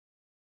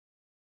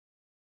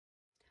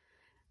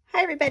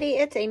Hi everybody,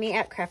 it's Amy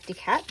at Crafty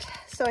Cat.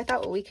 So I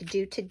thought what we could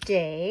do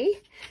today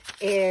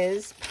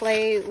is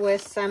play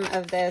with some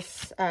of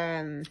this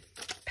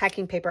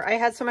packing paper. I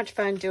had so much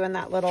fun doing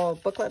that little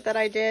booklet that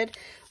I did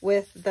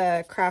with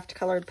the Kraft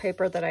colored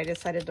paper that I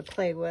decided to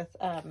play with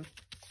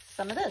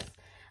some of this.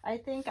 I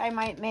think I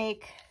might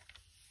make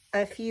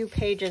a few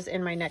pages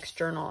in my next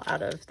journal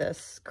out of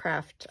this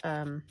Kraft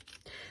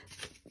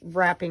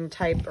wrapping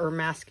type or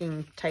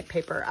masking type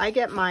paper. I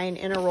get mine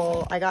in a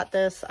roll. I got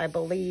this, I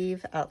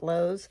believe, at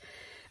Lowe's.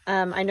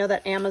 I know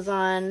that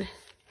Amazon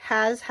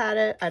has had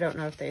it. I don't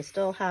know if they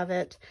still have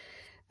it,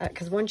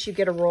 because once you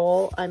get a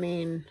roll, I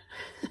mean,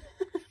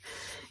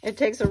 it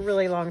takes a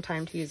really long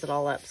time to use it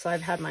all up. So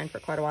I've had mine for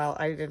quite a while.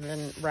 I've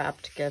even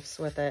wrapped gifts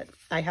with it.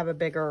 I have a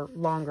bigger,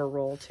 longer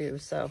roll too,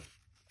 so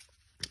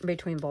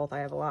between both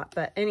I have a lot.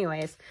 But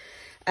anyways,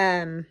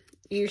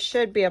 you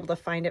should be able to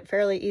find it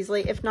fairly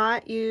easily. If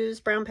not, use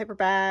brown paper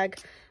bag,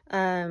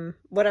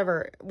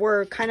 whatever.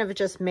 We're kind of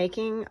just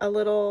making a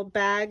little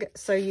bag,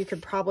 so you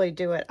could probably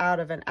do it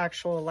out of an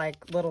actual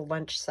like little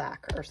lunch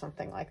sack or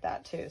something like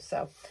that too.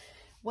 So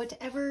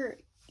whatever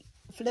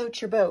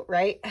floats your boat,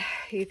 right?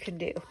 You can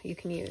do, you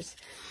can use.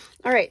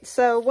 All right,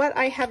 so what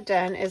I have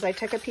done is I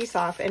took a piece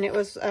off, and it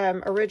was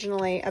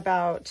originally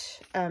about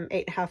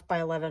 8.5 by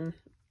 11,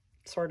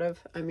 sort of.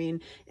 I mean,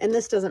 and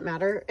this doesn't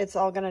matter. It's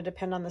all going to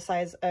depend on the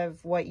size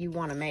of what you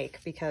want to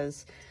make,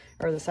 because,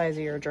 or the size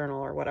of your journal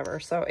or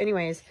whatever. So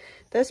anyways,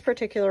 this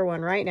particular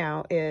one right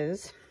now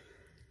is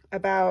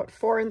about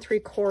 4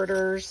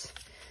 3/4,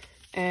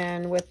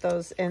 and with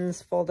those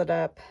ends folded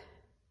up,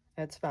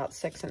 it's about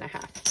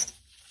 6.5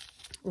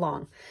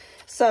 long.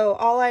 So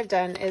all I've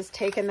done is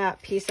taken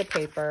that piece of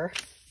paper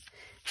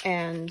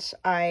and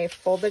I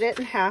folded it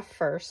in half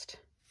first,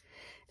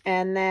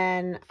 and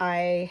then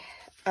I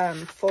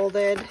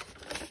folded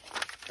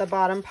the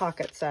bottom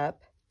pockets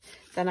up.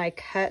 Then I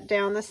cut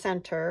down the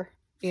center,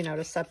 you know,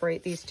 to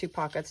separate these two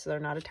pockets so they're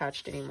not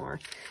attached anymore.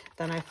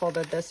 Then I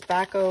folded this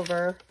back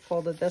over,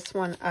 folded this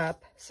one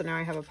up. So now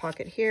I have a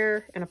pocket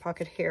here and a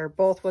pocket here,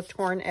 both with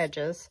torn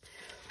edges.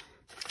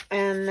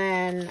 And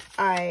then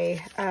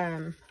I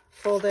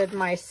folded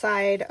my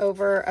side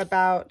over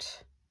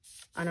about,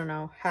 I don't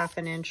know,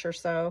 1/2 inch or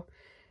so.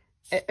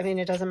 I mean,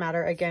 it doesn't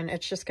matter. Again,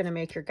 it's just going to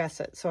make your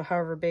gusset. So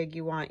however big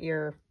you want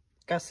your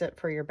gusset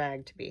for your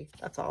bag to be,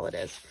 that's all it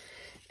is.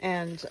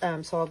 And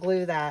so I'll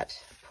glue that,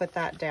 put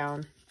that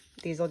down.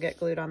 These will get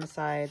glued on the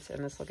sides,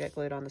 and this will get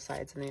glued on the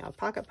sides, and then I'll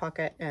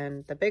pocket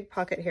and the big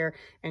pocket here,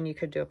 and you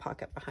could do a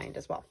pocket behind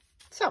as well.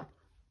 So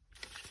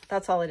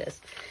that's all it is.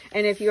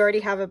 And if you already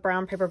have a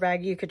brown paper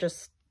bag, you could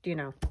just, you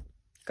know,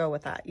 go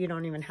with that. You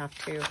don't even have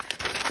to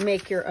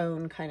make your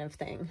own kind of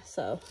thing.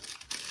 So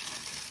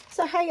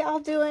how y'all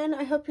doing?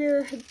 I hope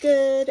you're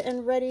good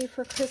and ready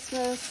for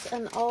Christmas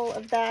and all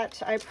of that.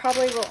 I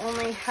probably will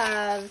only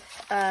have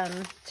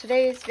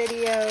today's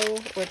video,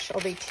 which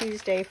will be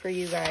Tuesday for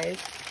you guys,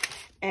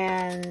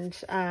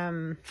 and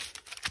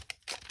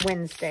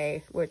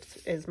Wednesday, which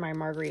is my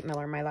Marguerite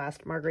Miller, my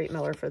last Marguerite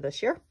Miller for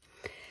this year.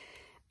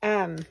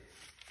 And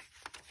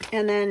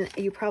then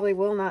you probably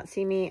will not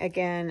see me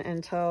again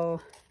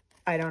until,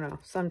 I don't know,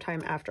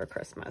 sometime after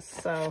Christmas.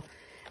 So,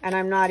 and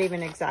I'm not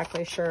even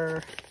exactly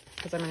sure,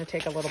 because I'm going to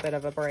take a little bit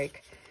of a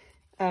break.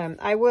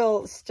 I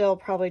will still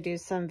probably do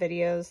some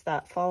videos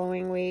that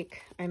following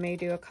week. I may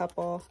do a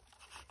couple,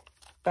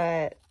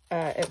 but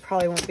it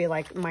probably won't be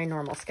like my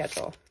normal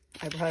schedule.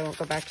 I probably won't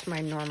go back to my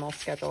normal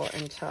schedule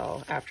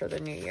until after the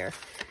new year,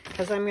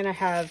 because I'm going to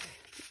have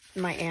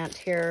my aunt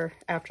here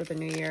after the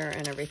new year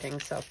and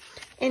everything. So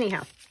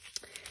anyhow,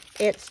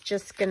 it's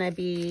just going to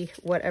be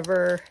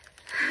whatever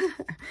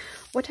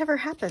whatever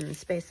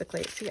happens,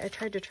 basically. See, I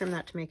tried to trim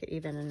that to make it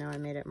even, and now I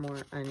made it more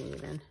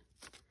uneven.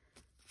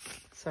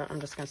 So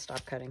I'm just going to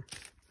stop cutting.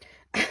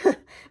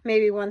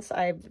 Maybe once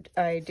I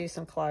do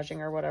some collaging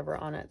or whatever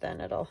on it, then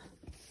it'll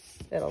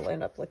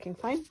end up looking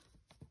fine.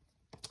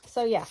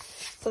 So yeah,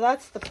 so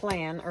that's the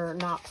plan, or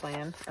not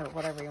plan, or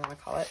whatever you want to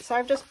call it. So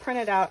I've just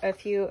printed out a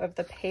few of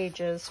the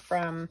pages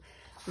from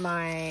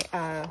my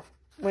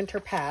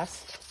Winter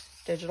Past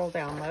digital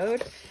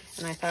download,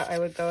 and I thought I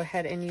would go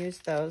ahead and use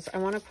those. I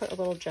want to put a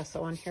little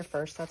gesso on here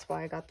first. That's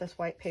why I got this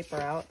white paper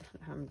out.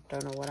 I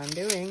don't know what I'm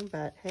doing,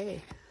 but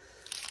hey.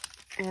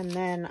 And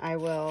then I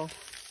will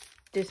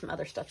do some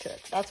other stuff to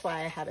it. That's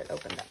why I had it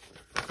opened up.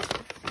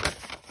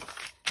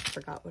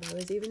 Forgot what I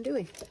was even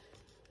doing.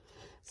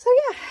 So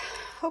yeah,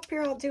 hope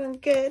you're all doing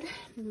good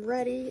and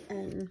ready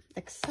and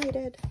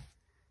excited.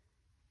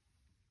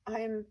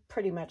 I'm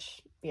pretty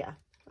much, yeah,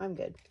 I'm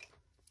good.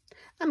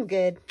 I'm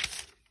good.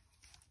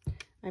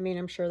 I mean,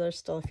 I'm sure there's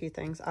still a few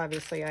things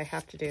obviously I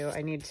have to do.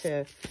 I need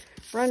to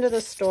run to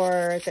the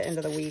store at the end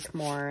of the week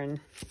more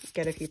and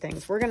get a few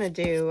things. We're going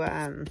to do,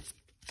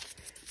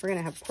 we're going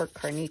to have pork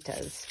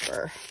carnitas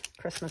for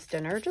Christmas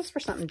dinner, just for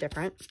something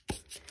different.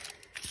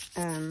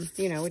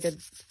 You know, we did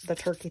the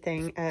turkey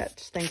thing at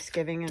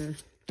Thanksgiving, and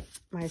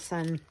my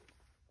son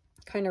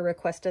kind of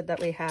requested that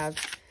we have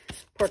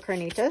pork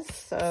carnitas.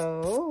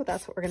 So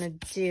that's what we're going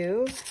to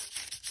do.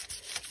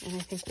 And I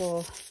think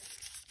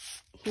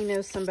he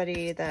knows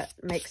somebody that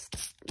makes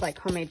like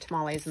homemade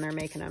tamales, and they're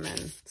making them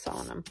and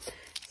selling them.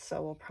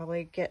 So we'll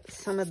probably get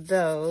some of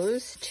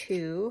those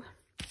too.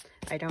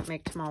 I don't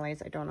make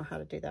tamales. I don't know how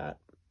to do that,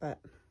 but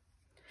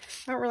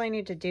I don't really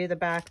need to do the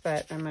back,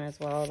 but I might as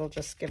well. It'll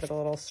just give it a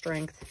little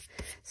strength,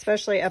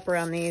 especially up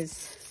around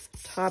these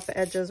top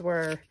edges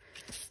where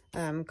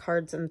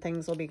cards and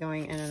things will be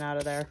going in and out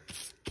of there.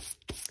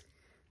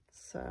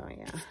 So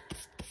yeah,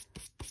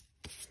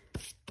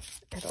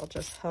 it'll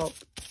just help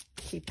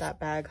keep that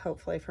bag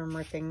hopefully from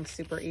ripping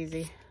super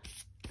easy.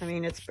 I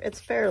mean, it's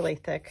fairly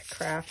thick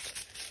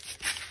Kraft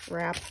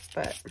wrap,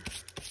 but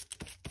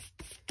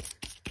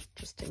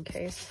just in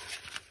case.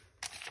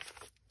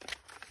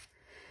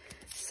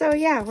 So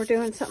yeah, we're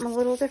doing something a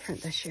little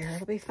different this year.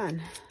 It'll be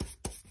fun.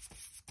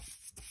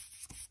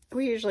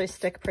 We usually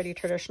stick pretty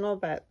traditional,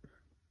 but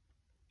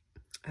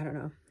I don't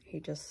know. He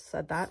just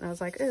said that, and I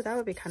was like, ooh, that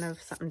would be kind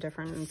of something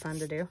different and fun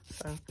to do.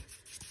 So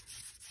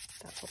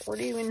that's what we're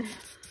doing.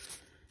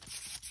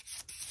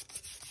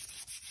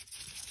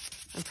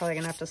 I'm probably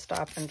going to have to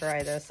stop and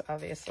dry this,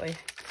 obviously,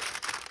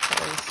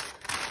 because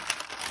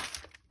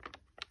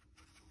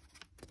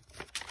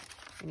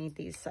I need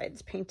these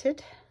sides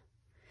painted,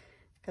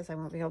 because I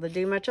won't be able to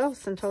do much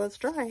else until it's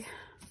dry.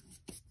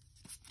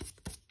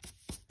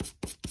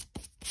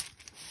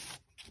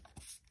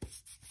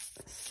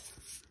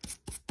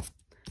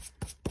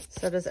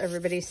 So does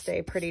everybody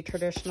stay pretty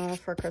traditional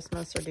for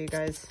Christmas, or do you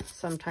guys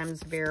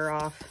sometimes veer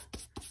off?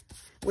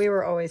 We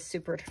were always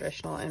super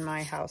traditional in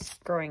my house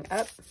growing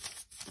up.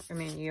 I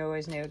mean, you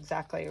always knew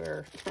exactly we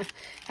were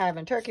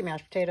having turkey,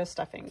 mashed potatoes,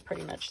 stuffing,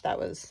 pretty much. That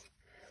was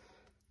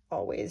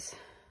always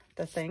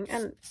the thing,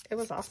 and it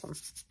was awesome.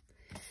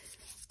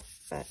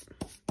 But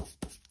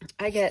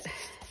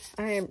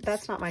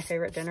that's not my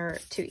favorite dinner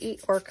to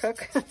eat or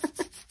cook.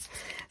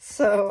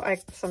 So I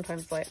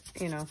sometimes, like,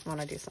 you know,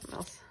 want to do something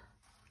else.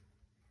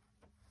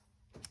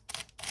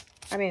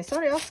 I mean, if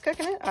somebody else is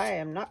cooking it, I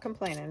am not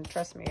complaining.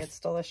 Trust me, it's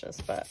delicious,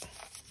 but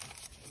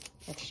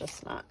it's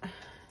just not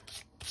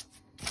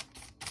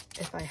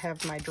if I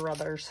have my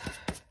druthers.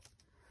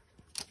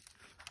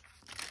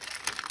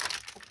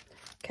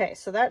 Okay,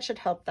 so that should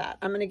help that.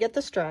 I'm going to get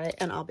this dry,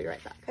 and I'll be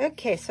right back.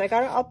 Okay, so I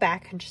got it all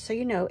back, and just so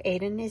you know,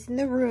 Aiden is in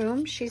the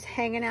room. She's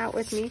hanging out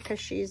with me because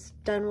she's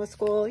done with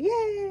school. Yay!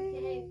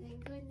 Yay,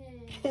 thank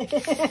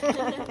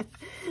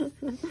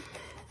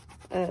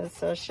goodness.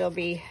 So she'll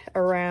be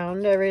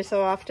around every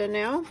so often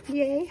now.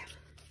 Yay.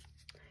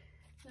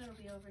 It'll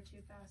be over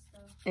too fast,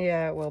 though.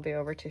 Yeah, it will be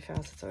over too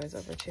fast. It's always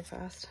over too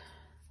fast.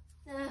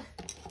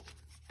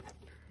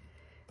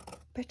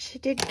 But she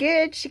did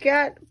good. She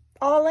got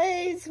all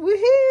A's.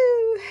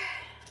 Woohoo!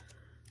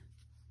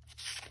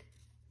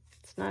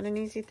 It's not an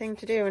easy thing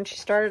to do. And she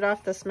started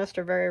off the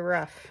semester very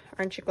rough.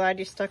 Aren't you glad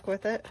you stuck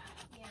with it?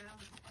 Yeah.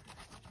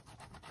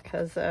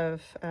 Because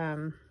of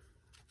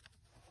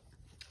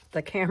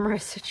the camera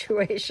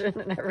situation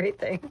and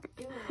everything.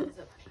 It was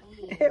a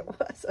pain. It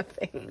was a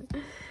pain.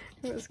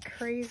 It was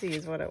crazy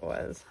is what it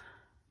was.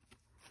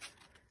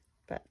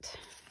 But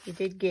you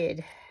did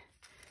good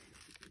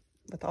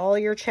with all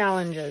your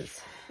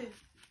challenges.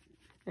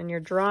 And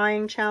your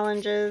drawing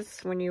challenges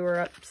when you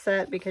were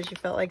upset because you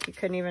felt like you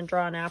couldn't even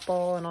draw an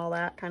apple and all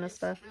that kind of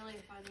stuff. It's really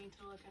funny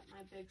to look at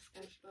my big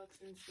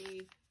sketchbooks and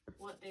see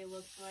what they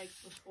looked like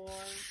before,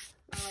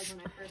 or like when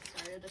I first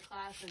started the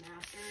class and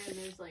after, and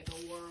there's like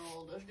a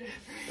world of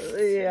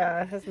difference.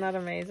 Yeah, isn't that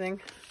amazing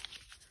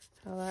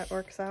how that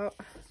works out?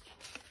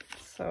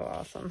 So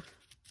awesome.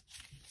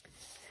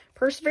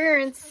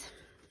 Perseverance.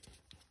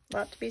 A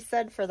lot to be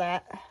said for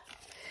that.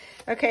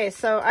 Okay,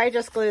 so I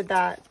just glued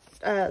that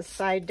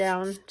side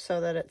down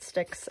so that it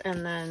sticks,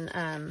 and then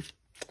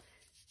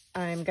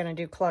I'm going to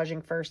do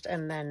collaging first,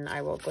 and then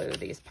I will glue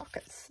these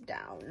pockets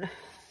down.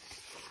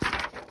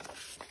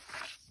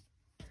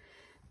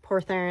 Poor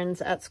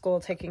Theron's at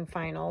school taking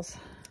finals,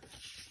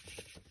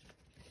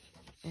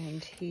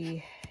 and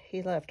he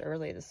left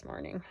early this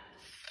morning.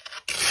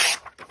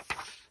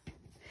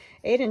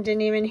 Aiden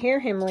didn't even hear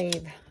him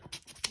leave.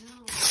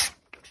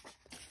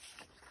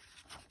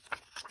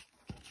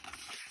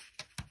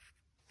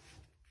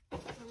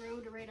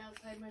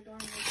 Outside my dorm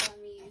has got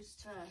me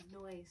used to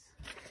noise.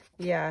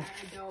 Yeah.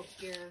 I don't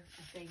hear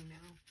a thing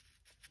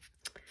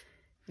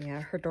now.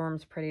 Yeah, her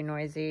dorm's pretty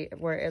noisy,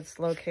 where it's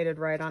located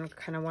right on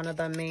kind of one of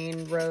the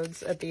main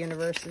roads at the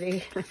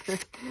university.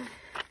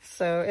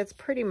 So it's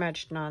pretty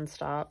much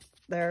nonstop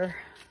there.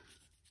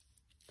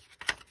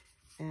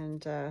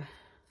 And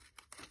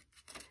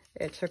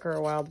it took her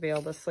a while to be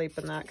able to sleep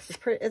in that, because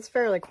it's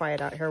fairly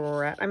quiet out here where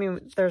we're at. I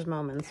mean, there's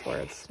moments where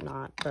it's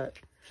not, but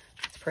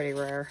it's pretty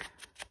rare.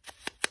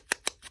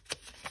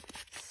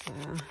 So,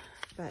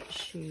 but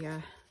she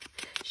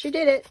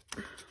did it.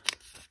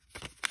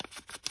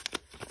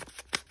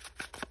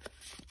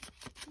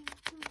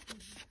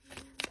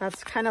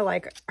 That's kind of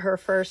like her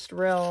first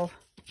real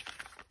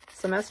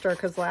semester,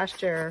 because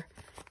last year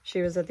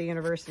she was at the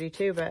university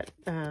too, but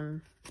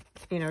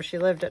you know, she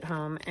lived at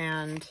home,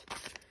 and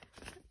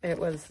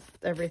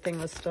everything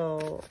was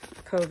still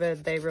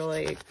COVID. They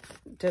really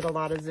did a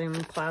lot of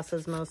Zoom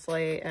classes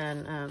mostly.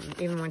 And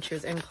even when she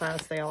was in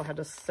class, they all had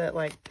to sit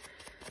like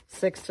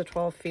 6 to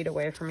 12 feet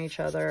away from each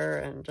other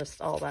and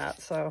just all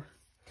that. So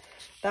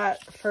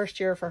that first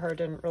year for her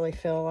didn't really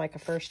feel like a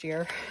first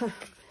year. A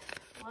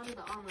lot of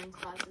the online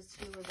classes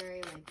too were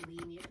very like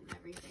lenient and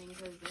everything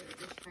because they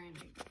were just trying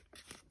to,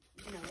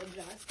 you know,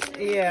 adjust.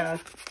 And Yeah.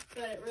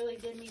 But it really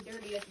did me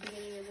dirty at the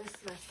beginning of this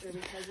semester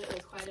because it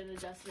was quite an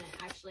adjustment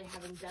actually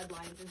having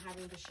deadlines and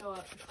having to show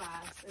up to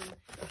class. And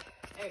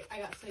I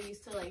got so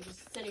used to like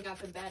just sitting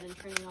up in bed and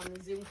turning on the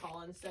Zoom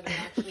call instead of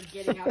actually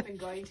getting up and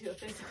going to a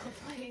physical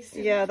place.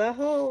 Yeah, that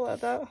whole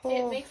it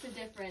makes a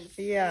difference.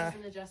 Yeah. It's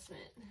an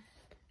adjustment.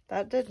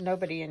 That did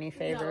nobody any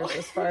favors, No.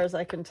 as far as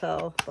I can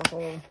tell, the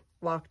whole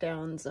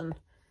lockdowns, and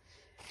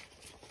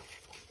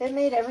it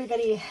made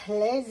everybody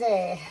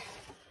lazy,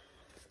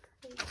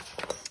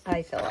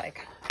 I feel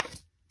like.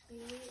 Me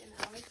and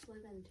Alex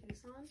live in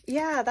Tucson.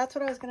 Yeah, that's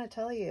what I was going to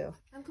tell you.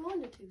 I'm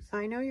going to Tucson.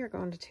 I know you're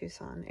going to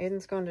Tucson.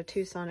 Aiden's going to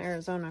Tucson,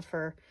 Arizona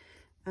for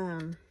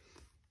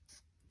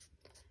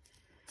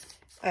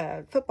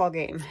a football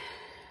game,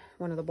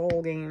 one of the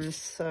bowl games.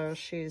 So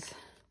she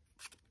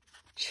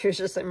was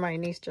just, my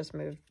niece just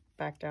moved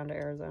back down to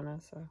Arizona,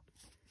 so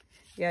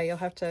yeah, you'll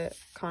have to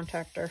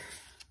contact her.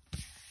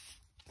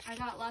 I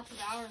got lots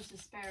of hours to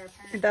spare,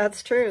 apparently.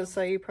 That's true,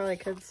 so you probably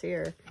could see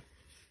her,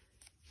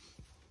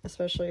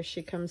 especially if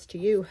she comes to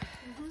you.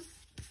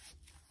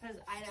 Because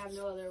I have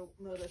no other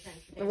mode of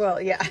transportation.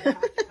 Well, yeah. You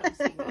have to come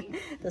see me.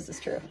 This is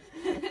true.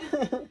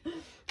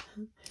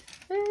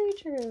 Very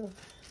true.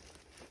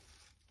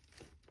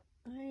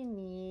 I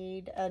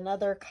need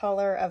another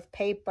color of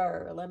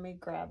paper. Let me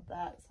grab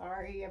that.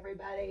 Sorry,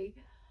 everybody.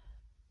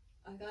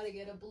 I gotta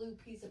get a blue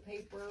piece of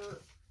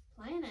paper.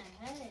 Plan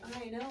ahead.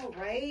 I know,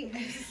 right?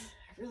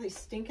 I really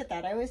stink at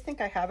that. I always think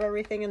I have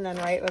everything, and then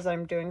right as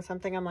I'm doing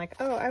something, I'm like,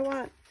 oh, I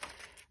want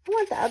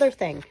the other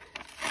thing.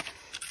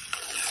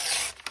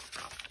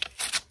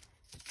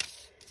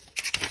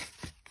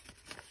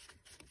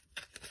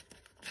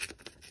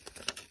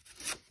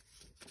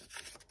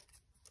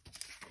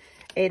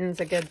 Aiden's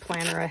a good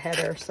planner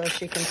aheader, so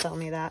she can tell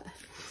me that.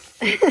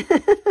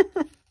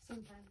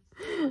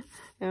 Sometimes.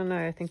 I don't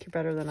know. I think you're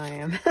better than I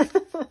am. You're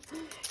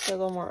a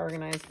little more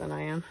organized than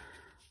I am.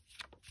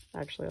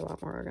 Actually, a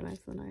lot more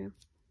organized than I am.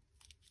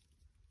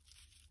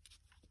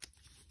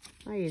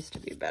 I used to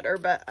be better,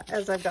 but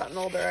as I've gotten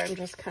older, I'm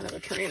just kind of a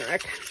train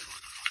wreck.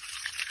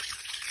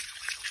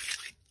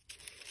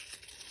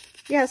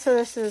 Yeah, so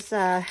this is,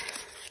 I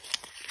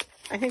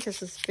think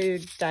this is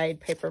food dyed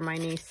paper. My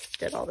niece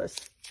did all this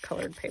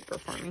colored paper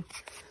for me.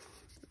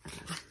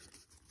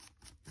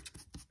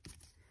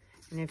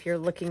 And if you're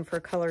looking for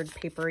colored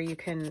paper, you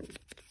can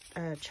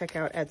check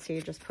out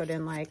Etsy. Just put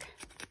in like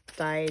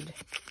dyed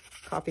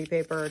copy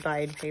paper or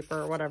dyed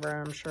paper or whatever.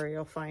 I'm sure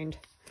you'll find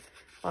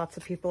lots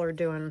of people are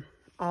doing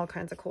all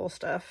kinds of cool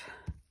stuff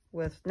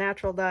with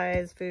natural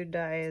dyes, food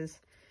dyes.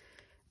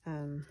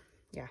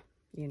 Yeah,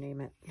 you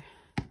name it.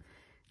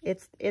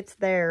 It's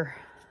there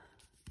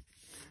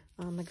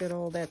on the good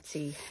old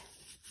Etsy.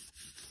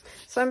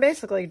 So I'm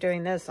basically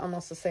doing this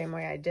almost the same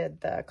way I did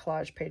the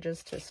collage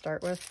pages to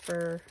start with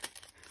for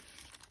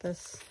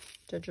this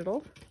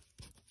digital.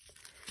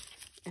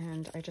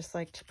 And I just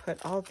like to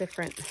put all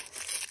different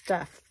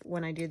stuff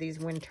when I do these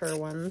winter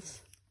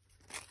ones.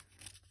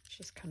 It's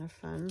just kind of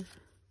fun.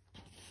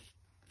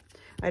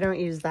 I don't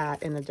use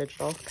that in the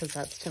digital because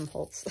that's Tim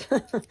Holtz.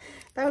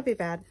 That would be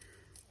bad.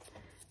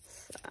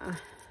 So,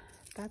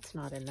 that's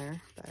not in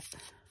there, but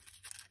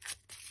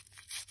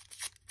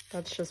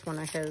that's just one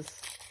of his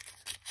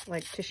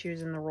like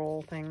tissues in the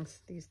roll things,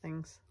 these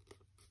things.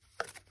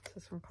 What's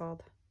this one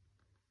called?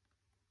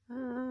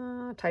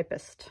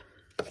 Typist.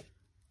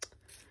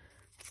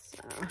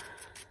 So,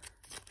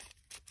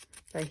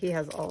 but he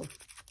has all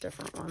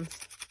different ones.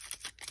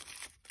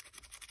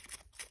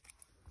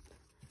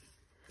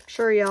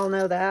 Sure, y'all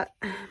know that.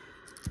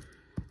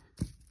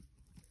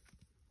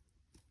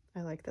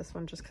 I like this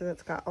one just because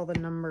it's got all the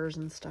numbers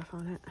and stuff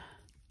on it.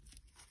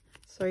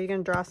 So are you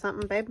going to draw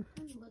something, babe?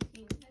 I'm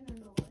looking. I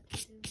don't know what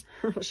to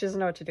do. She doesn't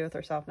know what to do with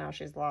herself now.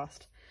 She's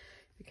lost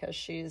because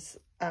she's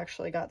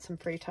actually got some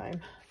free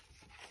time.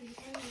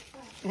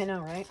 I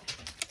know, right?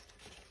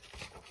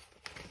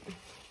 Oh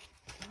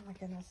my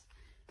goodness.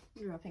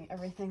 You're dropping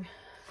everything.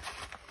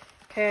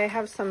 Okay, I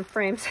have some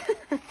frames.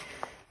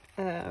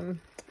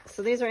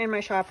 So these are in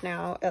my shop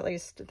now. At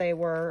least they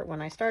were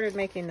when I started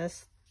making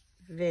this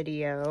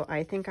video.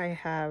 I think I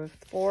have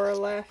 4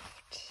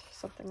 left,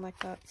 something like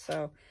that.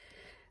 So,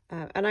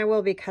 and I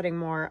will be cutting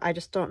more. I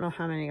just don't know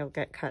how many will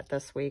get cut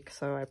this week,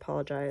 so I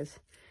apologize.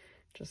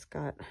 Just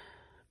got,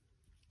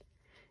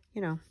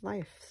 you know,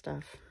 life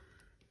stuff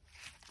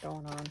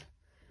going on.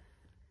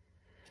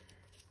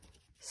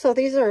 So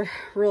these are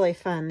really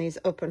fun, these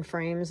open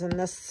frames, and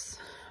this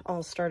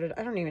all started,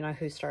 I don't even know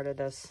who started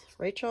this.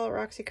 Rachel at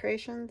Roxy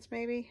Creations,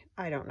 maybe?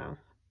 I don't know.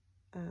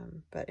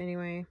 But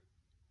anyway,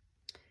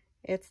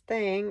 it's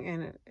thing,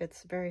 and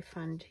it's very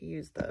fun to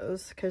use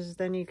those because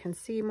then you can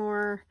see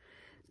more.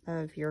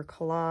 of your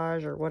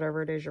collage or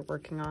whatever it is you're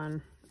working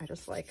on. I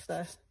just like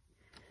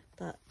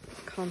that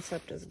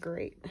concept is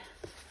great.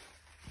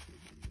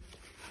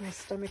 My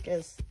stomach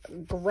is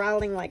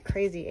growling like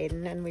crazy,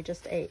 Aiden, and we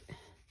just ate.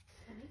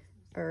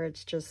 Or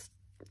it's just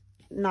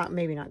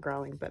maybe not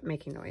growling, but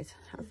making noise.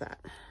 How's that?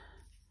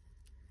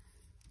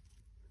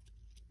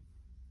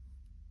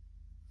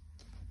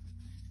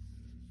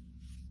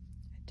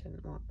 I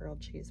didn't want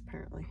grilled cheese,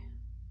 apparently.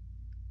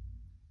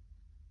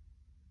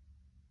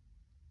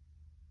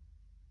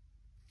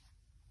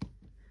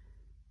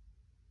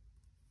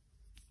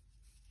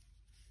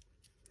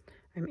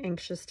 I'm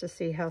anxious to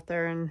see how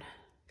Theron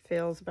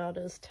feels about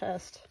his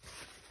test.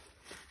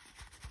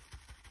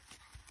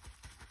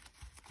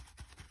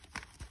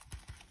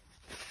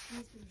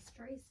 He's been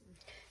stressing.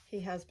 He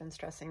has been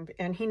stressing,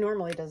 and he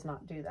normally does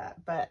not do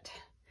that, but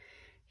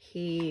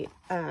he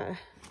has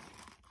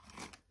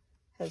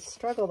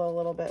struggled a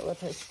little bit with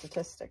his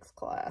statistics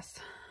class,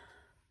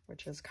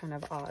 which is kind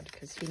of odd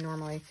because he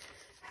normally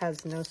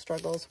has no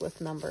struggles with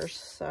numbers,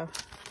 so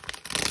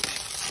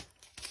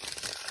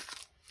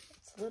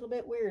it's a little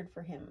bit weird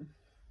for him.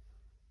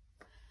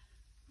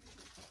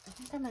 I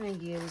think I'm going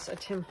to use a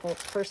Tim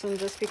Holtz person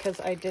just because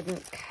I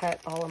didn't cut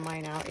all of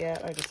mine out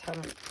yet. I just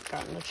haven't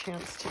gotten a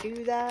chance to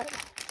do that.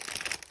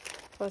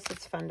 Plus,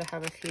 it's fun to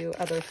have a few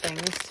other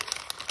things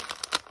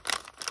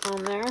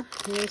on there.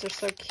 And these are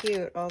so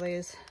cute, all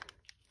these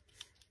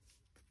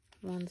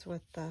ones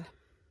with the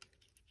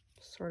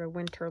sort of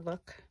winter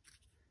look.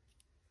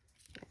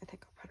 I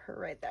think I'll put her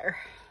right there.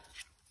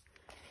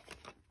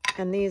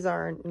 And these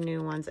are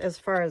new ones. As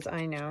far as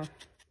I know,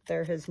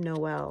 they're his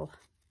Noel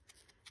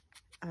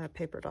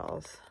paper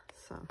dolls.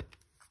 So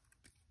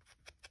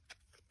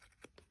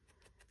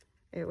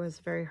it was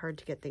very hard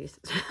to get these.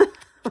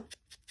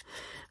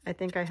 I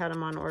think I had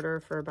them on order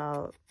for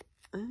about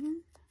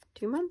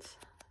 2 months.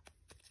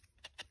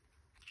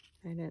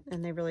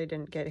 And they really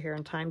didn't get here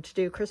in time to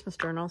do Christmas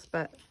journals,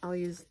 but I'll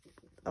use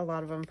a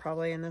lot of them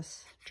probably in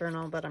this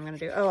journal that I'm going to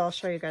do. Oh, I'll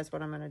show you guys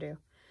what I'm going to do.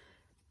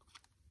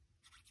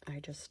 I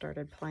just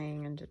started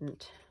playing and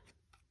didn't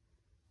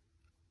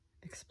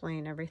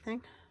explain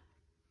everything.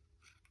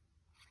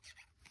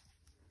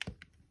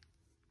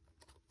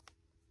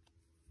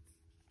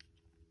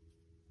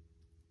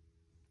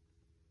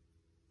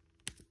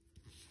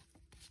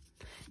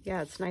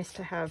 Yeah, it's nice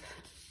to have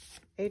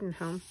Aiden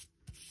home.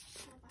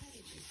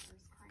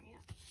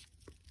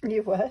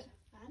 You what?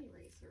 Body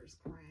eraser's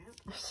crap.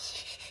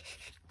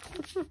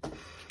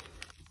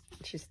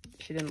 She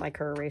didn't like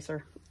her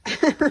eraser.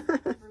 Ruined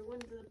the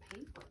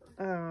paper.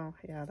 Oh,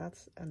 yeah,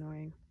 that's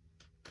annoying.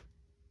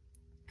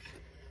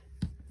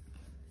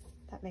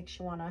 That makes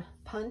you want to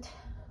punt.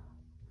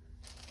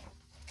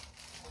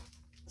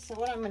 So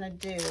what I'm going to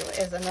do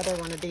is another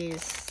one of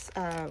these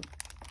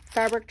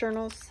fabric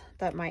journals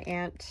that my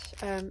aunt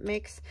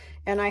makes.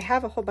 And I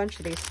have a whole bunch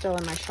of these still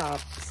in my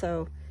shop.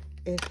 So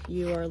if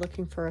you are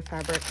looking for a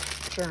fabric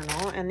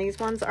journal, and these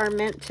ones are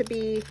meant to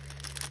be,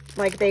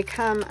 like, they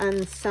come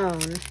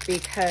unsewn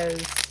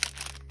because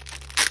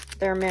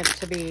they're meant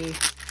to be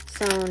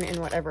sewn in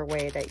whatever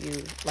way that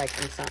you like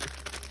them sewn.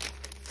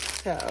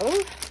 So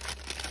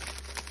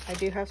I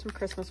do have some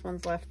Christmas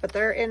ones left, but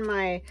they're in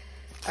my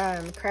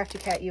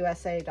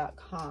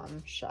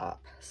craftycatusa.com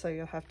shop, so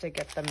you'll have to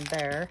get them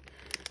there.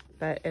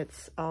 But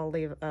I'll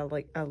leave a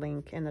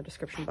link in the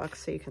description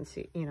box so you can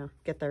see,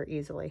 get there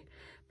easily.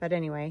 But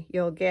anyway,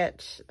 you'll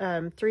get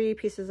 3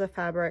 pieces of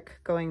fabric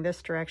going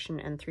this direction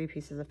and 3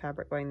 pieces of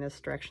fabric going this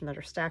direction that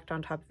are stacked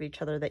on top of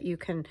each other that you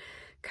can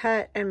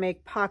cut and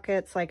make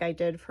pockets like I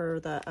did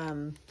for the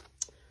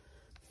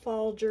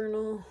fall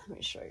journal. Let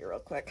me show you real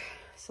quick.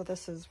 So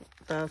this is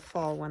the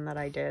fall one that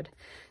I did.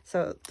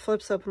 So it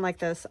flips open like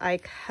this. I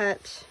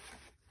cut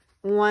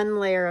 1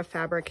 layer of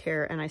fabric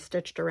here and I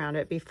stitched around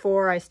it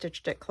before I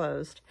stitched it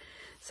closed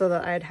so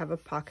that I'd have a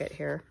pocket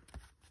here.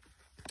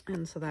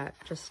 And so that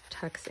just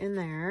tucks in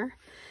there.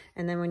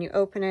 And then when you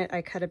open it,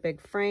 I cut a big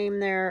frame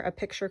there. A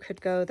picture could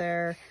go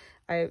there.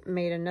 I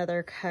made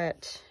another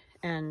cut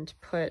and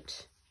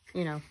put,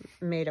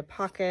 made a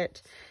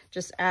pocket,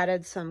 just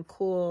added some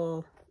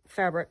cool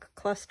fabric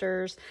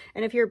clusters.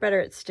 And if you're better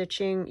at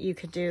stitching, you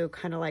could do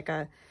kind of like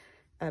a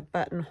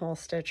buttonhole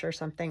stitch or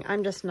something.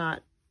 I'm just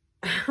not,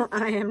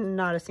 I am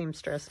not a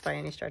seamstress by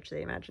any stretch of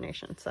the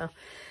imagination. So,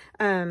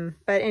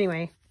 but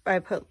anyway, I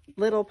put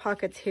little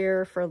pockets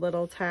here for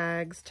little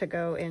tags to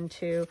go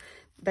into.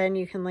 Then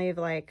you can leave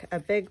like a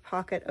big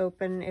pocket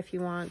open if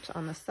you want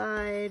on the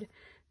side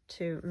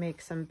to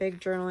make some big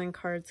journaling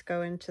cards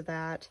go into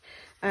that.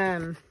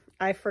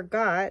 I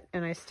forgot,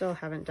 and I still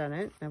haven't done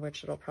it,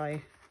 which it'll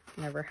probably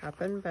never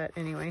happen. But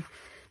anyway,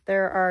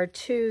 there are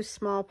 2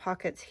 small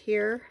pockets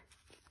here,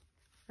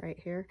 right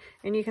here.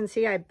 And you can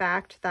see I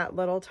backed that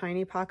little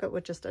tiny pocket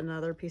with just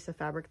another piece of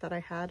fabric that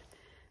I had.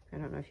 I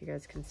don't know if you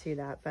guys can see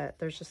that, but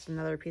there's just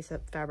another piece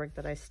of fabric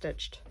that I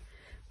stitched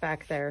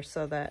back there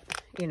so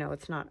that,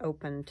 it's not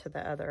open to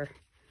the other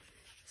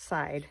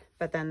side,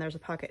 but then there's a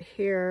pocket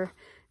here,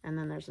 and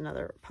then there's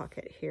another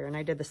pocket here. And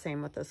I did the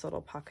same with this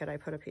little pocket. I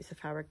put a piece of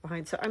fabric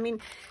behind. So, I mean,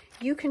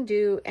 you can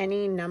do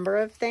any number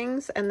of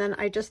things. And then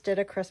I just did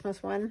a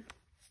Christmas one,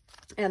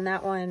 and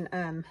that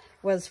one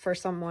was for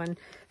someone,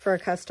 for a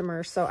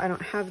customer. So I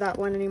don't have that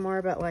one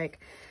anymore, but like,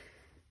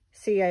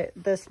 see,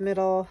 this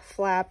middle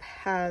flap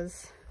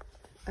has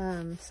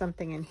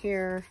something in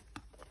here.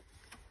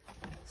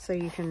 So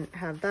you can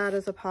have that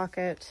as a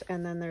pocket.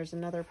 And then there's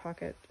another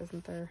pocket,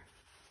 isn't there?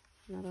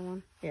 Another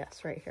one?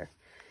 Yes, right here.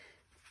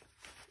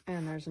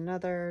 And there's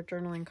another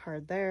journaling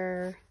card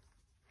there,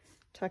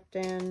 tucked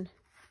in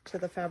to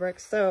the fabric.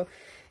 So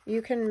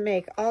you can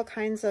make all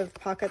kinds of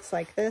pockets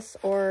like this,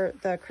 or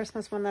the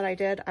Christmas one that I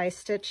did, I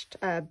stitched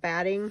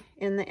batting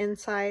in the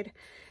inside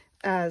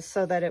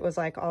so that it was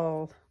like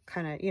all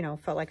kind of, you know,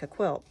 felt like a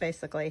quilt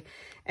basically.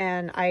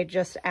 And I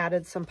just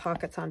added some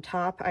pockets on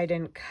top. I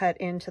didn't cut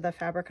into the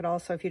fabric at all.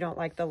 So if you don't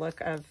like the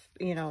look of,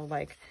 you know,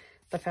 like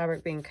the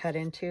fabric being cut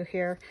into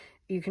here,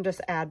 you can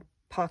just add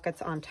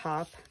pockets on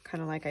top,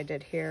 kind of like I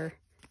did here.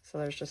 So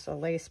there's just a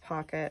lace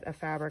pocket, a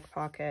fabric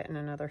pocket, and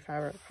another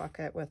fabric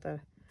pocket with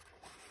a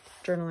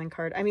journaling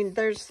card. I mean,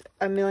 there's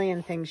a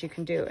million things you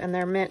can do, and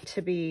they're meant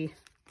to be,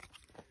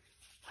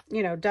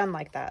 you know, done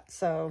like that.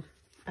 So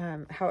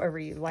however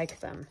you like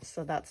them.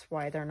 So that's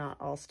why they're not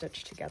all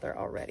stitched together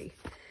already.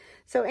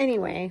 So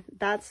anyway,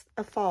 that's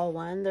a fall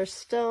one. There's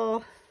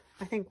still,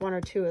 I think, 1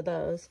 or 2 of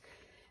those.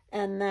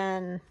 And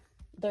then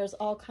there's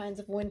all kinds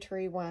of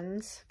wintry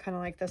ones, kind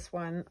of like this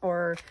one,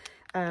 or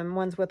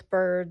ones with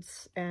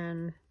birds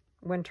and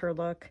winter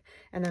look.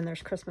 And then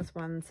there's Christmas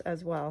ones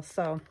as well.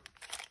 So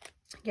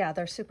yeah,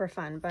 they're super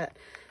fun, but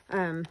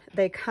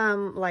they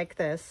come like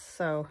this.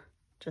 So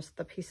just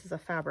the pieces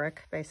of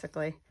fabric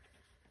basically.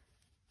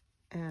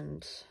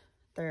 And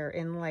they're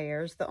in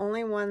layers. The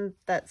only one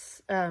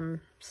that's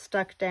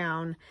stuck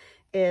down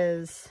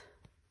is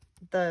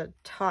the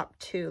top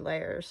 2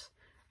 layers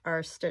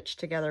are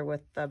stitched together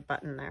with the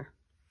button there.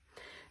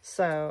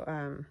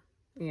 So,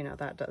 you know,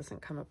 that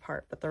doesn't come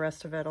apart, but the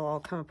rest of it will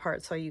all come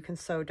apart. So you can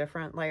sew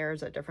different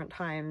layers at different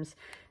times,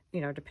 you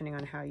know, depending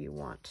on how you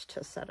want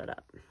to set it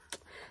up.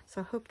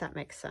 So I hope that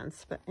makes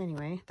sense. But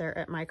anyway, they're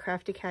at my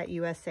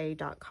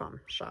craftycatusa.com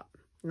shop,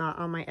 not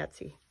on my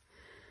Etsy.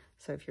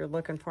 So if you're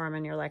looking for them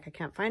and you're like, I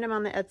can't find them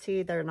on the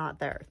Etsy, they're not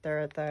there. They're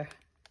at the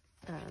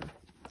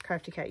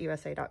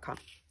craftycatusa.com.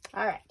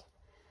 All right.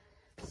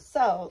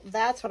 So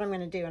that's what I'm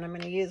going to do. And I'm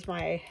going to use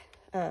my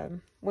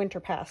Winter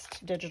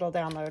Past digital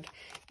download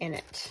in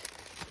it.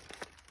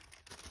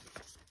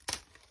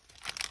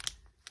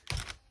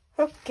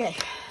 Okay.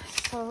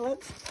 So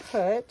let's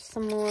put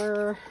some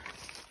more,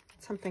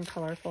 something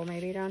colorful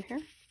maybe down here.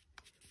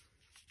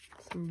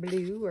 Some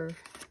blue or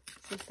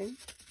something.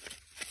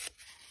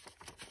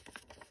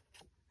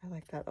 I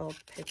like that old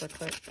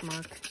paperclip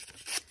mark,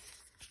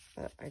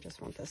 but I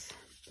just want this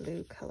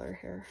blue color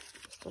here,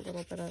 just a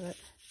little bit of it.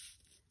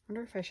 I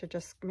wonder if I should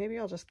just, maybe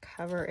I'll just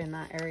cover in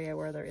that area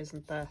where there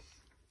isn't the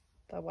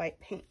white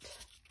paint.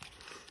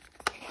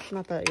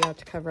 Not that you have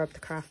to cover up the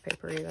craft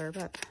paper either,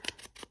 but.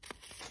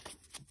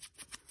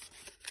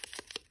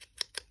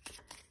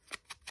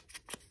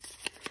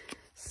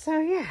 So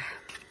yeah,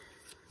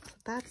 so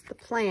that's the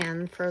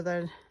plan for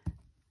the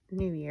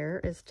new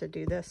year, is to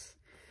do this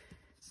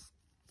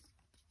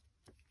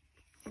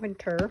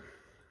winter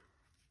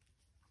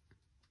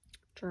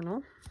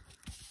journal.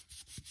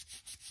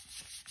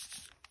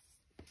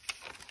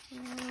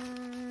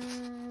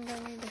 And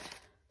I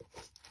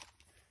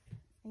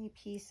need a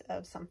piece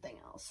of something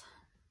else.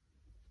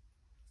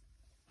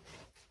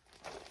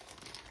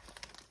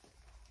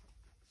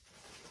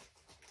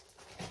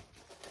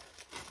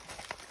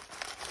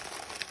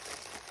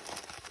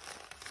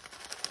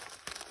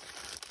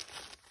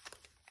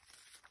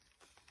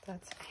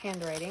 That's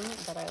handwriting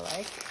that I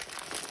like.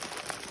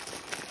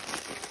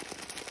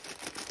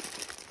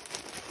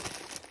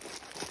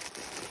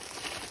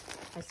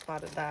 I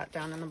spotted that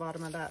down in the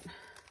bottom of that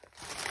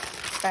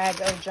bag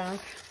of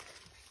junk.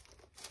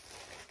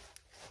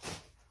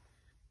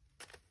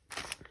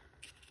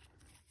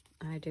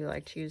 I do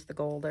like to use the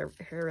gold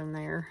here and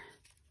there.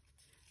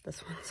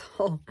 This one's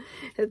all,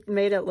 it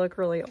made it look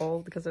really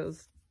old because it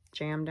was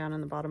jammed down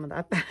in the bottom of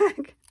that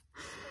bag.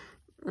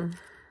 Very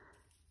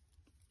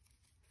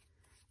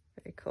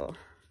cool.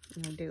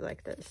 And I do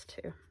like this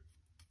too.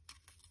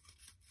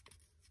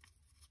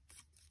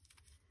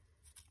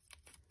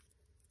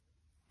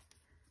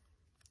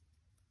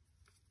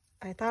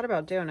 I thought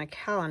about doing a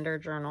calendar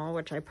journal,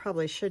 which I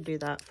probably should do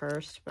that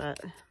first, but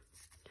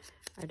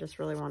I just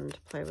really wanted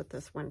to play with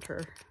this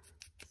winter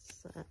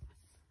set. It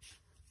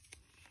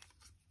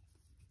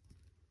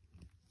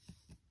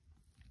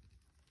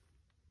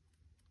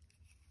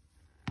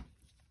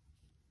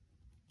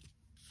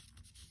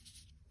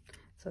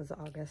says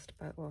August,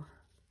 but well,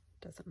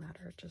 it doesn't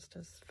matter. It just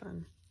is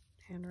fun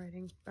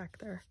handwriting back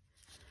there.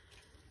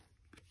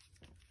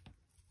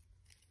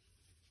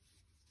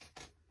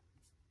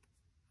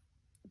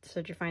 So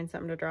did you find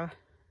something to draw?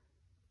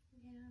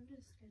 Yeah, I'm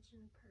just sketching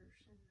a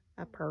person.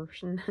 A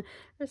person.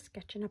 Just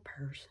sketching a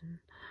person.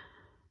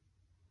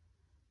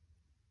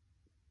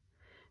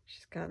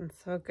 She's gotten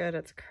so good.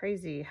 It's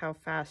crazy how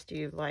fast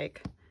you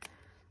like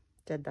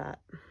did that.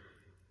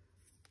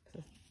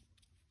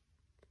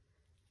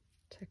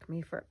 Took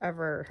me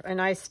forever,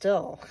 and I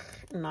still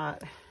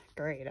not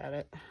great at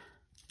it.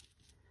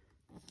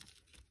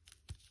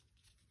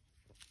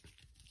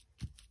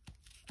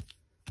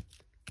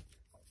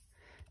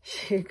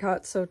 She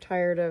got so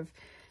tired of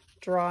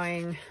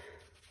drawing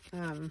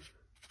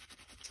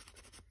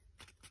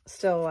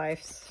still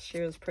lifes.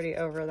 She was pretty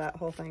over that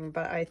whole thing,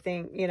 but I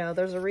think, you know,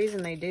 there's a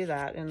reason they do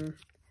that, and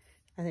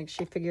I think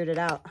she figured it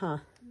out, huh?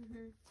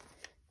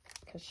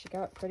 Because she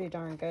got pretty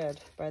darn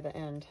good by the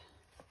end.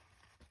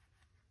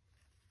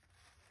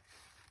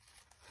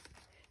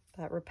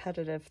 That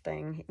repetitive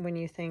thing, when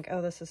you think,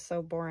 oh, this is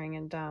so boring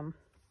and dumb,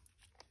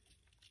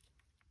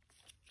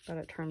 but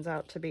it turns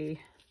out to be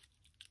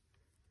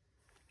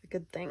a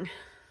good thing.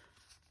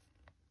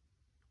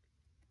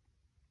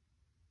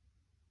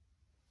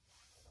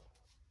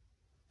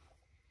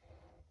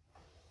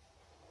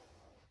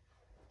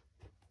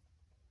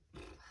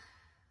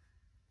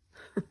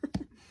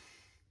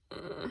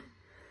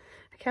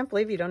 I can't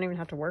believe you don't even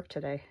have to work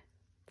today.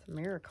 It's a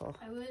miracle.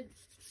 I would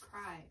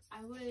cry.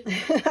 I would.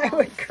 I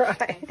would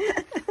cry.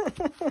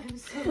 I'm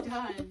so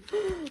done.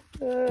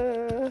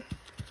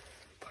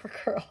 Poor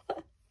girl.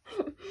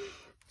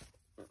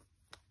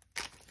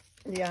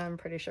 Yeah, I'm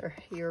pretty sure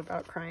you were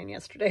about crying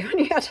yesterday when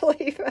you had to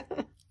leave.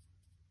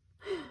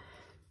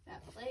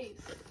 That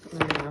place.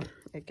 Yeah,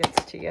 it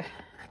gets to you.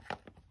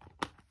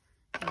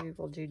 We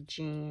will do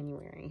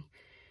January.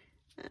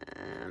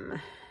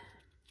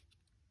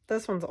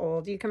 This one's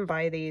old. You can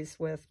buy these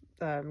with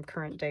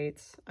current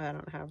dates. I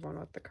don't have one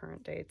with the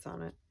current dates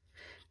on it.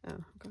 Oh,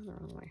 I'm going the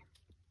wrong way.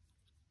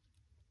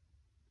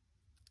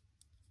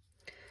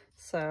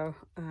 So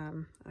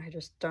I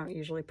just don't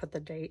usually put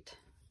the date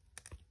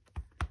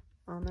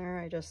on there.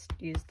 I just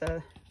use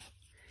the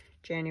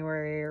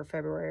January or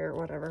February or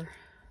whatever,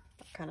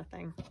 that kind of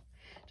thing,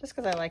 just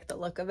because I like the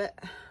look of it.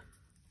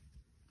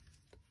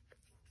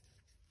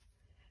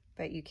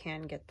 But you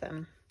can get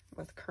them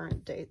with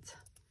current dates.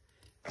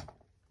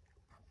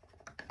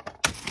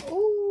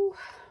 Ooh,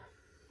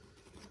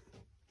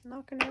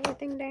 knocking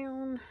everything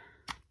down.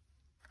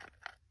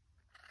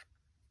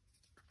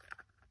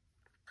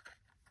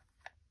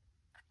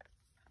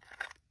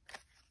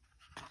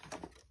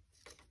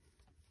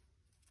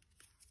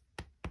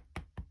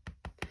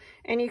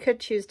 And you could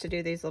choose to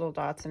do these little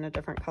dots in a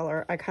different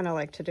color. I kind of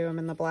like to do them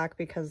in the black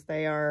because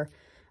they are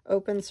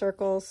open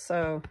circles.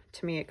 So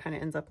to me, it kind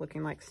of ends up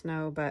looking like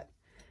snow, but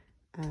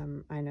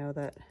I know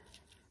that,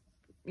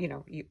 you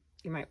know, you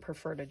might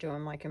prefer to do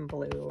them like in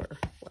blue or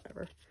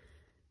whatever.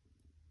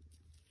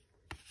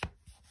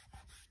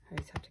 I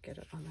just have to get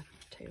it on the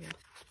table.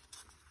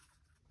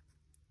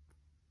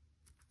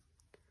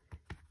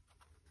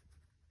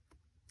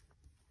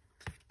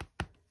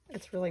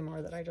 It's really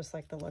more that I just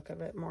like the look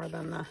of it more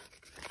than the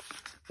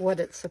what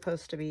it's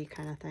supposed to be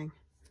kind of thing.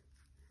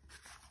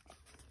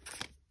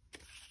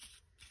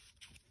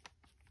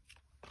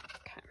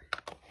 Okay.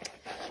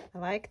 I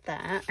like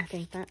that. I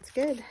think that's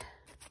good.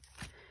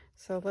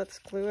 So let's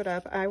glue it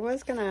up. I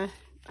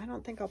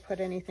don't think I'll put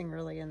anything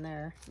really in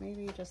there.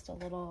 Maybe just a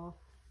little.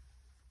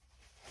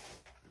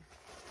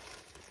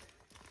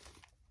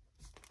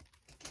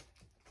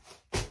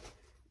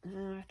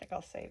 I think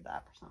I'll save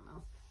that for something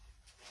else.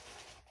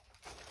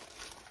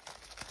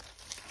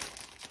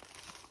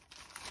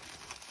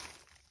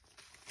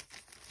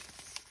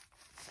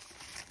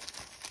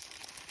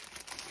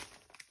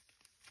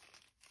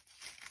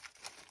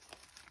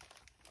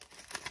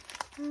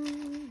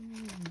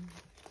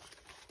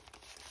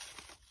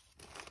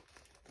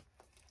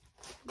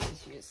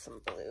 Just use some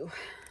blue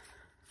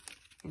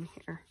in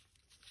here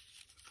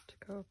to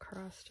go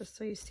across, just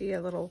so you see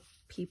a little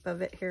peep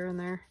of it here and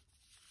there.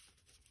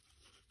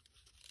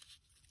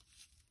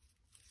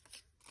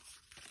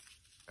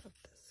 Go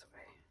this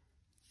way.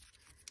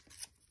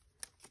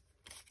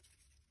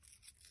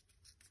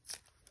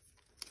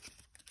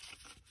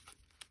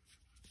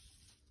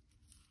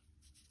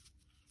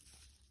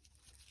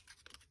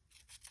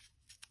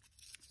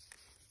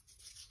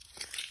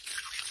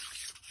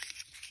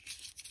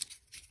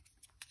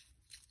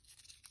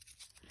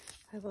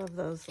 I love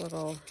those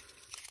little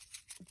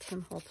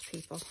Tim Holtz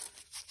people.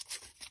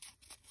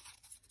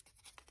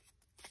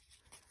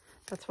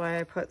 That's why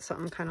I put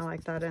something kind of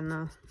like that in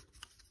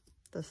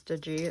this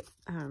Digi.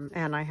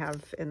 And I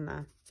have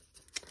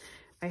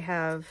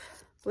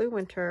Blue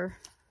Winter.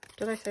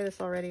 Did I say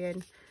this already,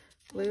 Aiden?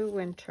 Blue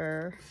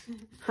Winter.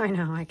 I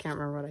know, I can't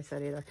remember what I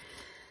said either.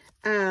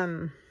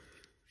 That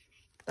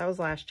was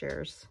last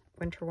year's.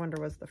 Winter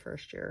Wonder was the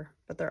first year,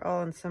 but they're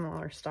all in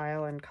similar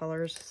style and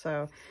colors,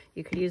 so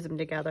you could use them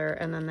together,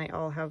 and then they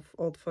all have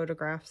old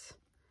photographs,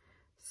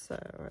 so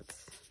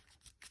it's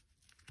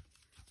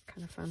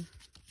kind of fun.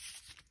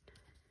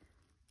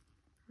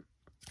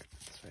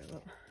 This way a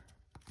little.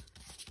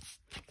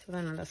 So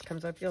then when this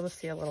comes up, you'll just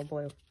see a little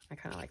blue. I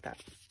kind of like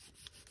that.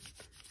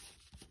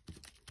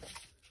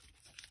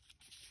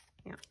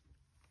 Yeah.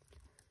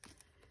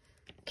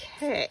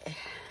 Okay.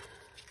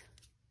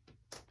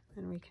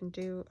 And we can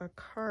do a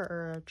card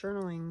or a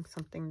journaling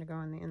something to go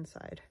on the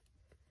inside,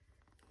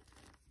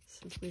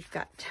 since we've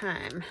got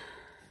time.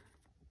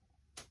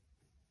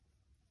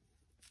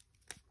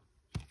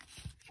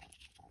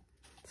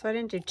 So I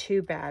didn't do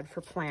too bad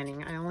for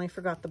planning. I only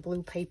forgot the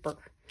blue paper.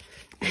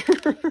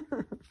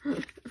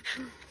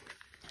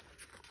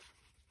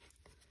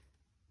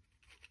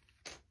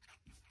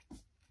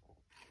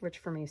 Which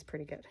for me is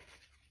pretty good.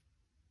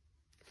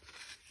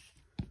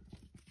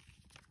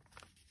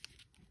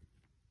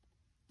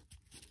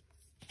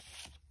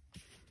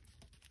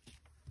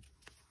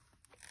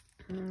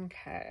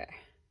 Okay.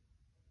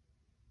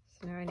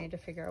 So now I need to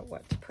figure out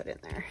what to put in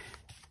there.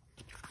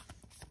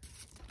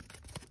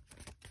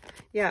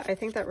 Yeah, I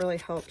think that really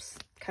helps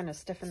kind of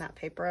stiffen that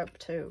paper up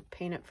to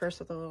paint it first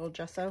with a little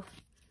gesso.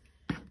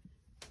 I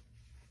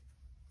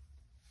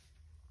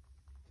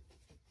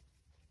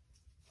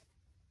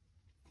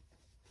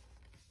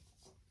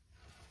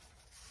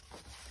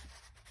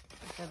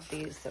have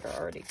these that are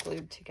already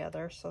glued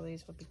together, so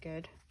these will be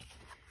good.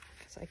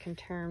 So I can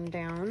tear them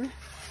down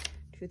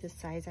to the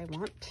size I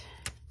want.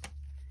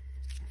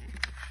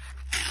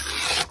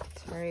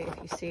 Sorry if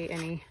you see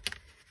any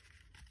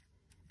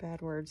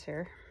bad words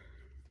here.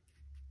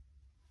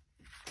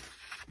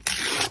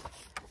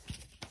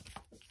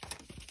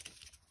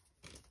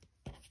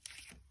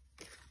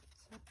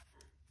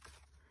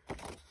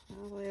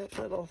 Probably a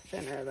little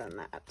thinner than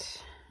that.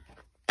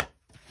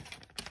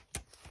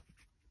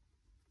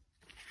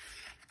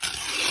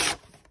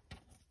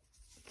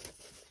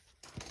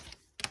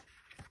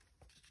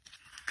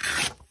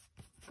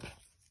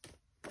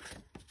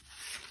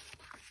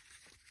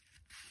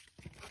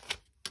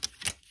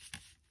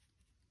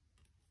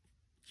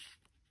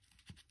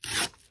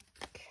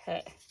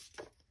 Okay,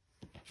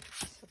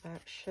 so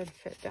that should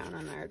fit down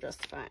in there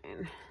just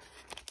fine.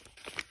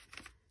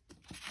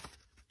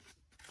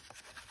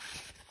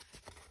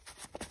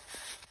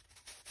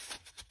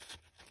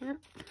 Yep,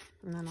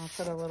 and then I'll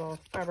put a little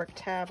fabric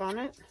tab on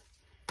it.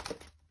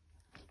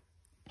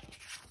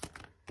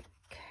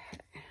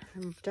 Okay, I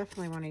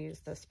definitely want to use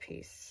this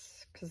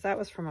piece because that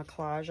was from a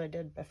collage I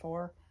did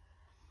before,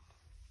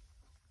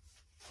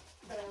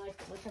 but I like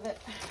the look of it.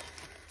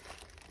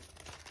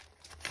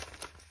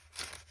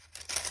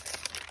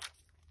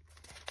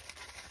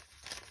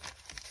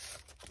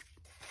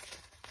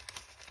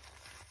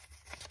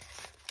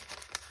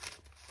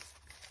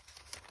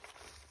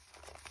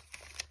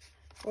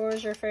 What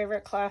was your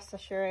favorite class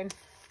this year, Aiden?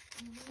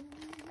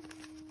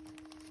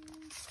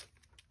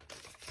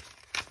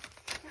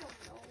 I don't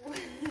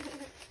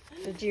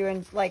know. Did you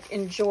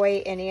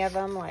enjoy any of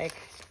them? Like,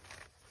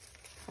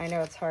 I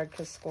know it's hard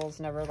because school's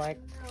never No,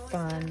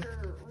 fun. it's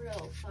never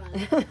real fun.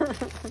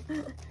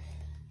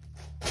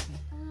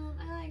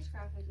 I liked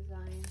graphic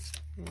design,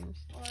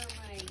 or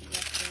my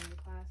yesterday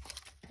class.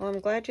 Well, I'm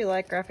glad you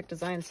like graphic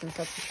design since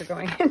that's what you're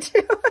going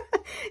into.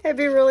 It'd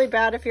be really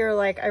bad if you're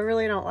like, I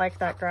really don't like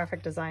that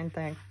graphic design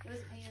thing. It was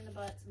a pain in the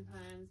butt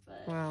sometimes,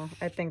 but... Well,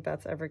 I think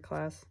that's every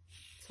class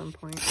at some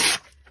point.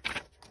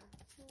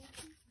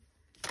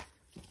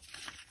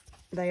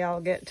 They all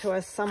get to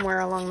us somewhere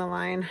along the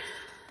line.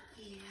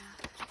 Yeah.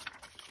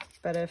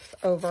 But if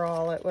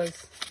overall it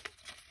was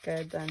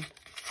good, then...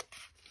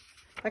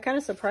 That kind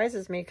of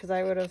surprises me because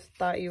I would have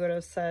thought you would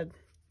have said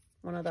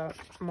one of the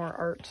more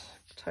art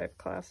type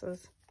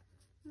classes.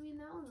 I mean,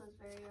 that one was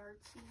very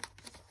artsy.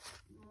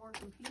 More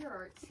computer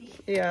artsy.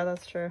 Yeah,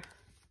 that's true.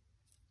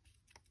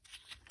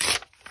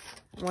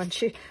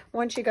 Once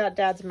you got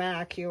Dad's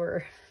Mac, you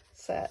were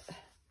set.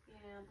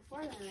 Yeah,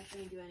 before then I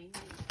couldn't do anything.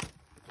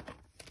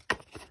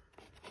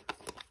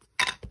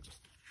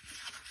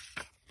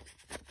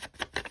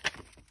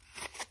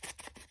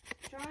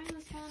 Drawing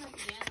was fun at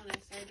the end when I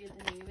started getting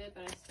the hang of it,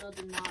 but I still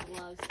did not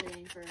love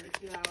sitting for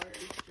 2 hours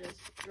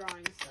just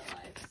drawing still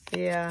lifes.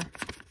 Yeah,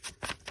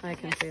 I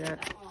can see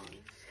that. That long.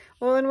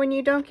 Well, and when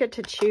you don't get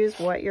to choose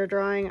what you're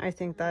drawing, I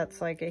think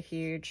that's like a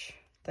huge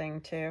thing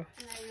too.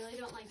 And I really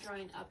don't like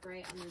drawing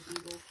upright on those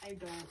easels. I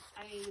don't.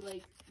 I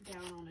like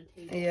down on a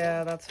table.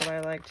 Yeah, that's what I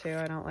like too.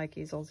 I don't like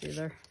easels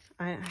either.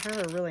 I have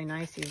a really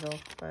nice easel,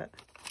 but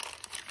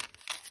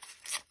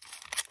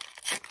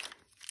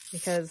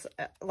because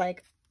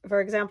like,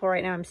 for example,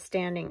 right now I'm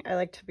standing. I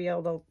like to be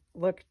able to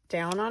look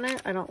down on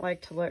it. I don't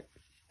like to look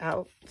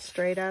out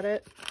straight at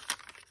it.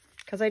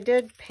 Because I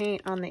did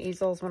paint on the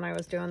easels when I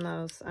was doing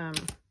those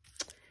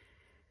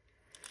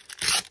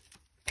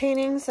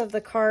paintings of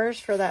the cars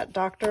for that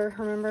doctor,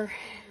 remember?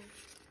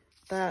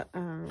 That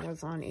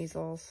was on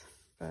easels,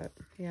 but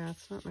yeah,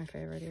 it's not my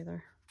favorite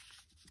either.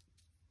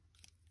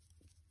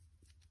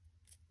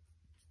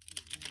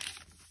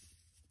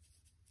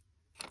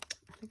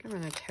 I think I'm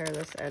going to tear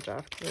this edge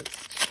off because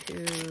it's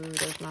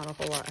there's not a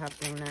whole lot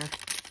happening there.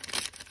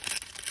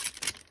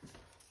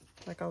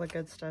 Like all the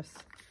good stuff's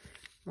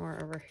more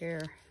over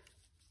here.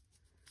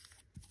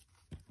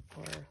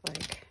 Or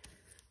like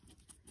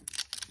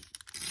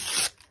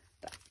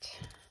that.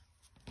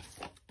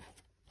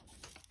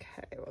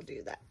 Okay, we'll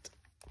do that.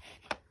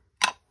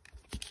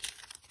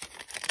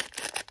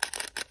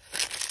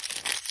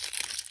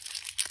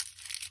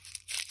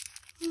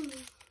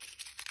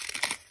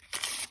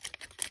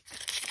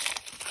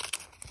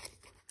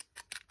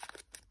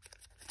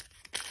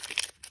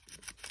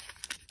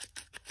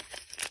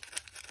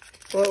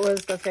 What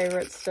was the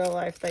favorite still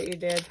life that you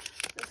did?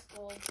 The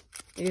skull.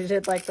 You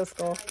did like the I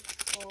skull? like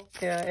the skull.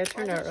 Yeah, it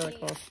turned out really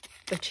cool.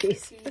 The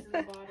cheese. The cheese in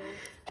the bottle.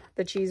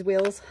 The cheese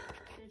wheels.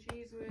 The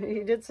cheese wheel.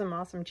 You did some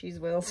awesome cheese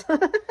wheels.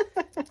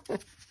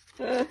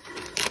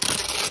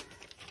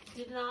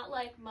 Did not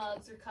like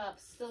mugs or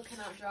cups. Still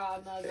cannot draw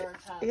a mug or a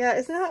cup. Yeah,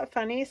 isn't that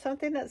funny?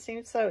 Something that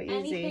seems so easy.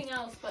 Anything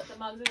else but the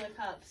mugs or the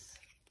cups.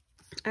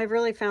 I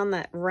really found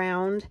that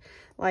round,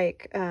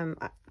 like,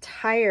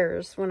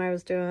 tires when I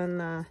was doing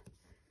the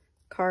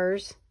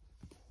cars.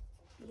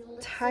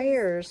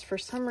 Tires, for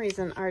some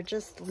reason, are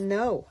just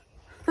no.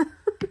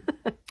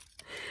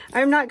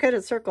 I'm not good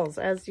at circles,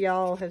 as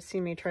y'all have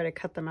seen me try to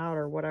cut them out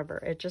or whatever.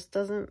 It just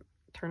doesn't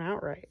turn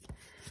out right.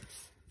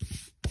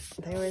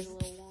 They always,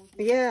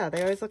 yeah,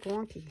 they always look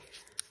wonky.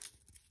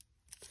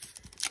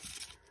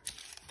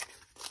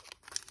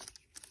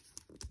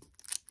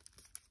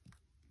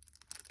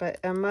 But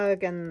a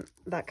mug and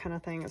that kind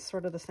of thing is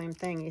sort of the same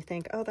thing. You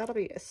think, oh, that'll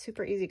be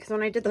super easy. Because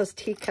when I did those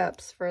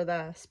teacups for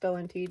the Spill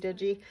and Tea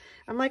Digi,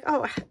 I'm like,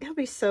 oh, it'll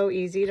be so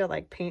easy to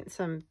like paint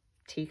some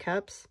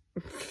teacups.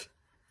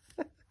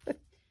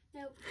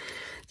 Nope.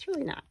 It's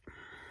really not.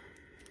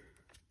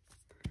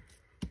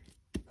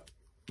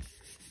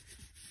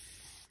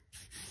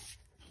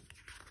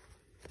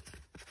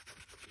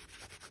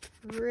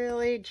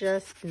 Really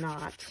just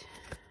not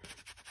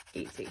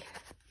easy.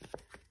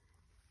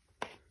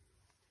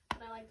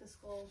 I like the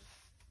skull.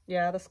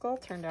 Yeah, the skull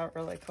turned out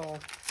really cool.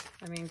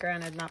 I mean,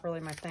 granted, not really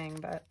my thing,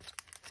 but...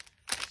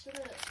 Should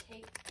have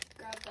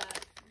grabbed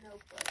that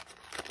notebook.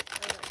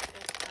 Or like,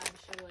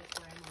 should have like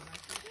grandma or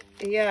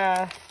something.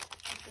 Yeah.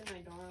 It's in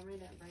my dorm. I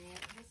didn't bring it.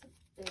 It's a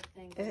big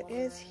thing. It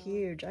is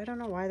huge. I don't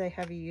know why they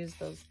have you use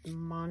those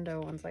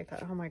Mondo ones like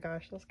that. Oh my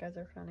gosh, those guys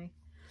are funny.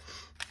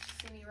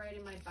 See me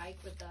riding my bike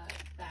with the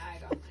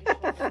bag on my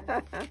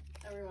shoulder.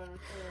 Everyone was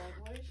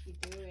like, what is she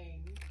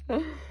doing?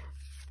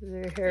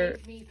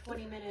 Saved me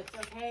 20 minutes,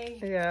 okay?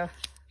 Yeah,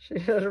 she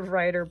had to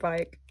ride her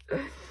bike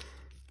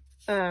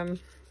on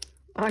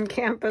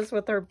campus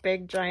with her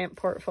big giant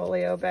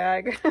portfolio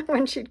bag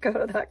when she'd go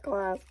to that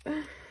class. I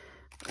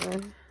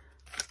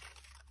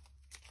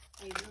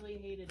really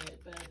hated it,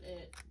 but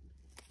it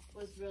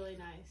was really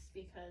nice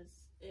because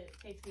it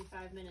takes me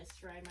 5 minutes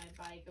to ride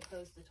my bike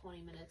opposed to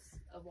 20 minutes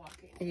of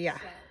walking. Yeah,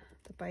 so.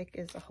 The bike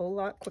is a whole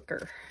lot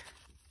quicker.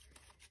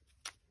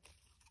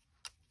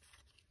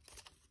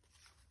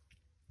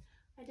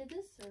 I did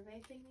this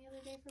survey thing the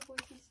other day for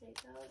Boise State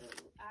though.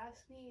 It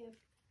asked me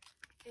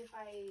if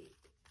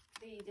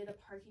they did a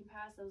parking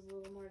pass that was a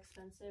little more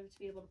expensive to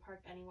be able to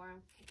park anywhere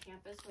on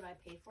campus, would I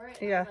pay for it?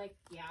 And yeah. I was like,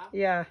 yeah.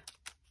 Yeah.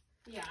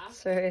 Yeah.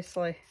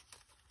 Seriously.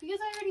 Because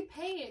I already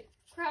paid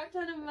a crap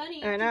ton of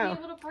money I know. to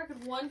be able to park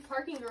in one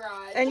parking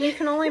garage. And you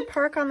can only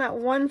park on that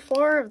one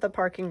floor of the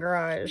parking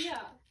garage.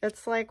 Yeah.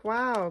 It's like,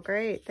 wow,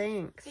 great,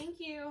 thanks. Thank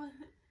you.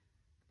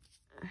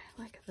 I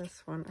like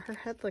this one. Her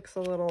head looks a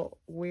little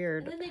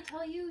weird. And then they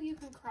tell you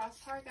can cross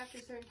park after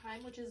a certain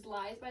time, which is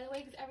lies, by the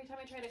way, because every time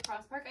I try to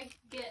cross park, I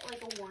get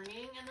like a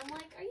warning, and I'm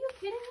like, are you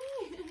kidding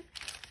me?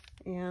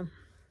 Yeah,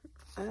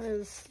 that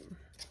is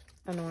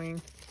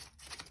annoying.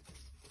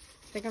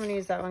 I think I'm gonna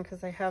use that one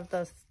because I have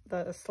the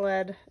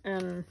sled,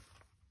 and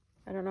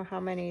I don't know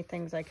how many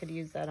things I could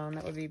use that on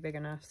that would be big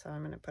enough, so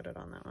I'm gonna put it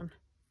on that one.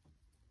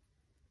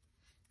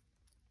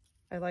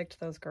 I liked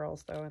those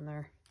girls though in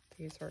there.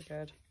 These were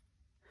good.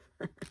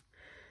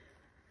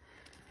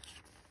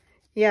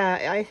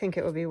 Yeah, I think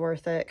it would be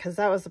worth it because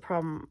that was the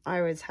problem I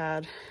always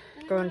had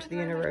going to the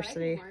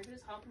university.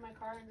 Just hop in my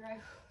car and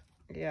drive.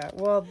 Yeah,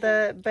 well,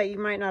 but you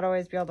might not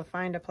always be able to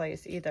find a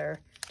place either.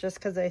 Just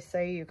because they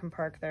say you can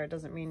park there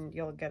doesn't mean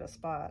you'll get a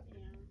spot.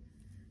 Yeah.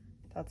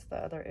 That's the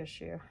other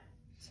issue.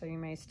 So you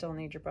may still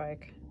need your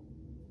bike.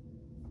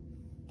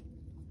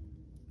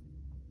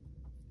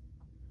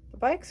 The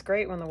bike's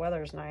great when the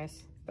weather's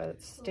nice, but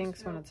it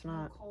stinks when it's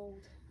not.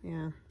 Cold.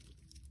 Yeah.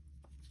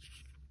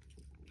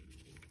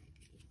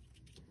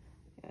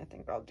 I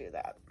think I'll do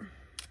that.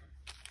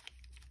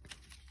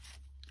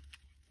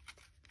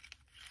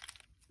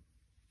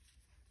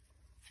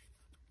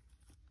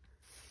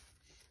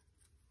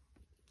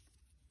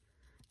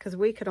 Because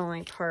we could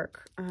only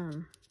park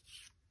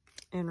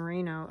in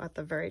Reno at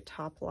the very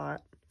top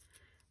lot.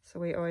 So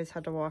we always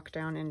had to walk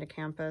down into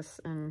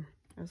campus, and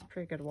it was a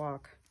pretty good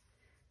walk.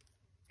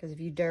 Because if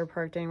you dare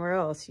park anywhere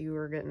else, you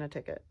were getting a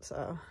ticket.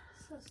 So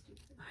stupid.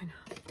 I know.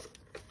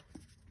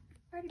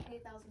 I already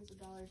paid thousands of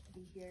dollars to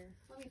be here.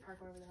 Let me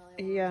park wherever the hell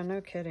I want. Yeah, no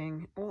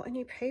kidding. Well, and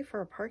you pay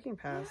for a parking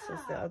pass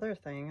is the other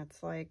thing.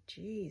 It's like,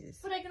 geez.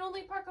 But I can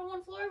only park on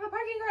one floor of a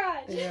parking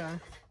garage. Yeah.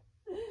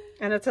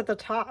 And it's at the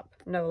top,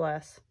 no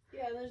less.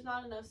 Yeah, there's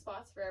not enough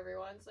spots for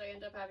everyone, so I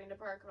end up having to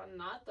park on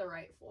not the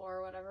right floor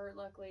or whatever.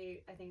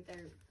 Luckily, I think they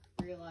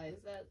realize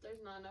that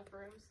there's not enough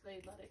room, so they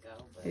let it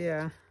go. But...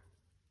 Yeah.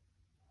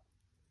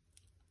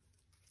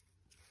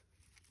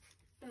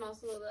 And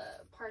also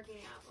the parking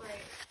out right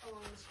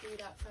along the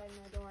street outside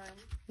my dorm.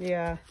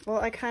 Yeah. Well,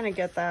 I kind of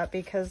get that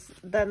because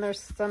then there's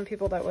some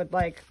people that would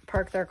like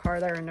park their car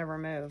there and never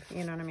move.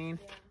 You know what I mean?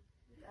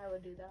 Yeah. I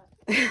would do that.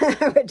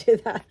 I would do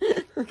that.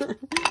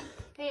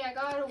 Hey, I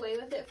got away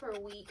with it for a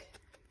week.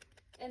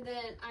 And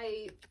then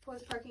I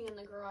was parking in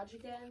the garage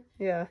again.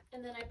 Yeah.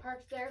 And then I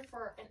parked there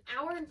for an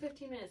hour and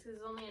 15 minutes because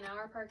it's only an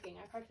hour parking.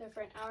 I parked there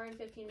for an hour and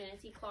 15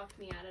 minutes. He clocked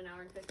me at an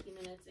hour and 15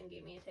 minutes and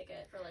gave me a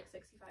ticket for like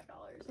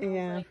 $65. And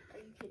yeah. I was like, are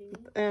you kidding me?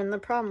 And the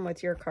problem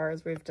with your car,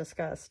 as we've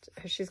discussed,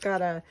 she's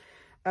got a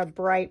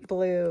bright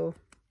blue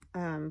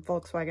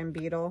Volkswagen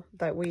Beetle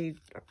that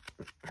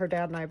her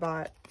dad and I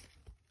bought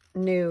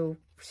new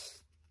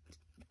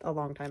a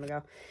long time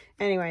ago.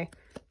 Anyway,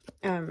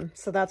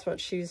 so that's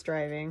what she's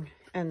driving.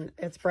 And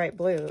it's bright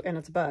blue and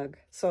it's bug.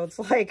 So it's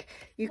like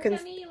look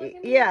at me.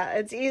 Yeah,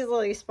 it's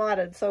easily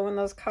spotted. So when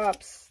those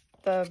cops,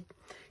 the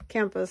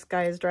campus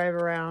guys drive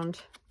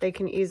around, they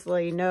can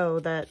easily know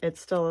that it's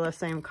still the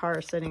same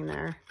car sitting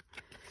there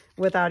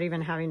without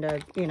even having to,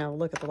 you know,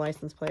 look at the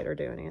license plate or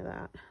do any of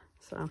that.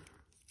 So,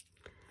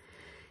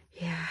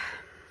 yeah.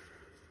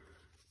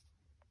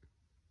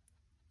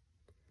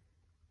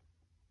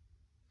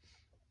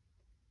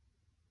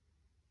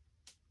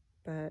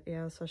 But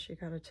yeah, so she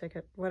got a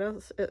ticket. What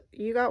else?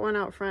 You got one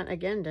out front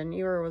again, didn't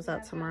you? Or was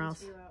that somewhere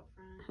else? 2 out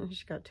front.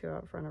 She got 2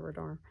 out front of her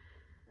dorm.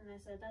 And I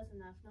said, that's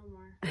enough, no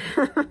more.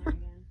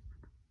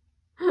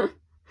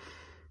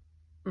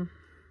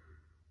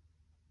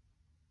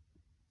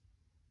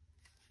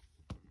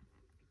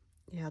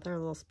 Yeah, they're a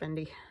little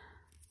spendy.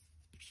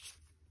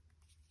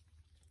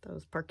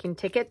 Those parking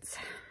tickets.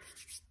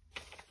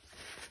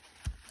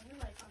 They're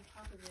like on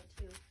top of it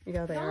too.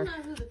 Yeah, they are. I don't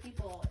know who the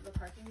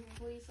parking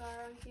police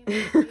are on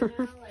campus right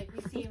now. Like, we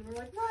see them, we're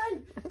like,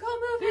 run! Go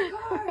move your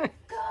car!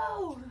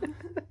 Go!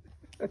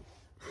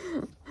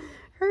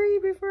 Hurry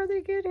before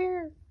they get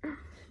here.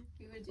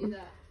 We would do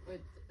that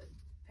with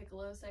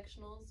Piccolo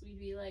sectionals. We'd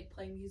be like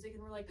playing music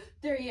and we're like,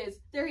 there he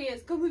is! There he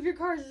is! Go move your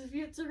cars if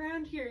it's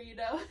around here, you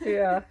know?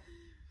 Yeah.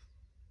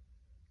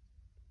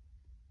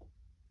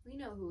 We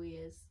know who he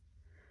is.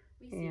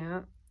 We see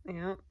Yeah, him.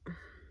 yeah.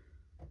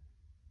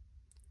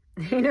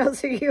 He knows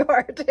who you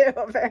are too,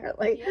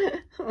 apparently. Yeah.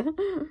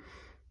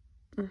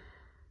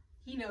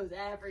 He knows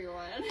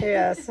everyone.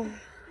 Yes.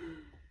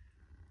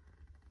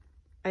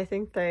 I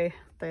think they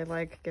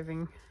like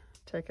giving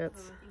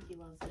tickets. Oh, I think he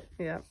loves it.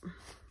 Yep.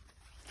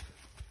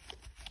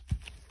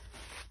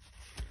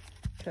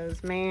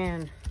 Because,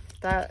 man,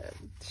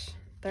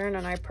 Theron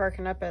and I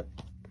parking up at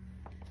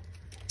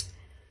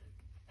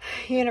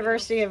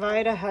University of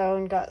Idaho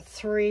and got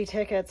 3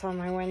 tickets on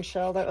my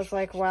windshield. It was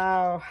like,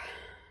 wow,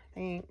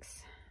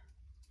 thanks.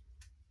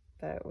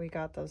 But we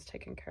got those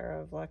taken care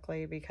of,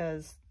 luckily,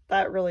 because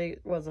that really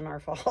wasn't our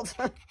fault.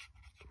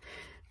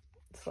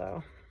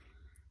 So.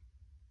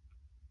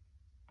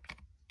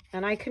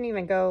 And I couldn't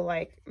even go,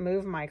 like,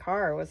 move my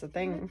car was the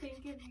thing. I would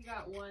think if you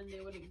got one,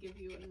 they wouldn't give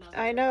you another.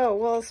 I know.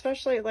 Well,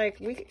 especially,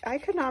 like, I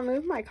could not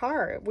move my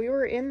car. We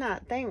were in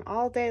that thing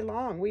all day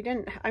long. We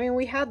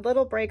had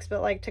little breaks,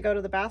 but, like, to go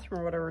to the bathroom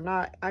or whatever,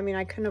 not. I mean,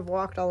 I couldn't have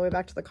walked all the way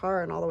back to the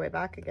car and all the way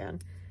back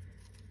again.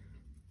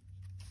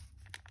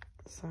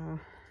 So.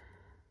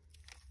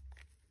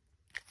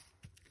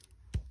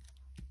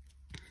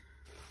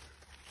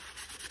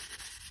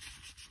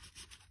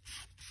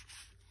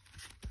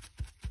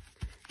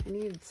 I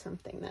need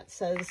something that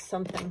says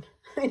something.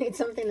 I need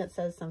something that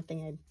says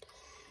something.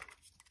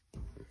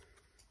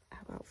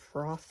 How about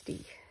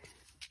frosty?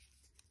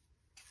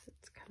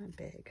 It's kind of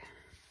big.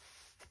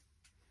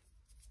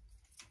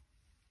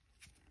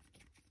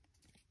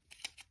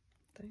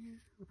 There.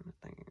 I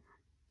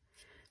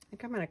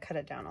think I'm going to cut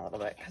it down a little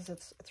bit because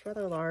it's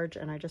rather large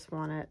and I just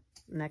want it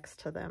next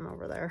to them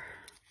over there.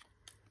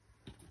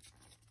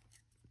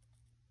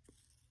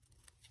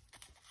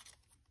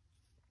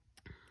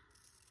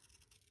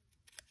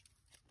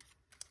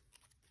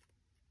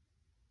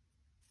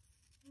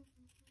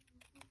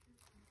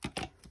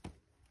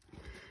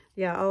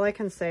 Yeah, all I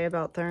can say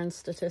about Theron's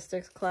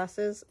statistics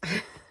classes,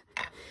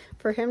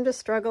 for him to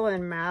struggle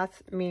in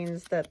math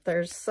means that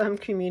there's some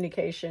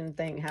communication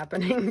thing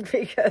happening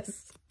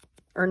because,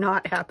 or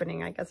not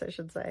happening, I guess I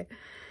should say.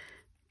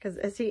 Because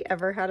has he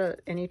ever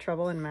had any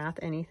trouble in math,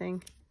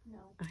 anything? No.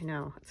 I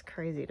know, it's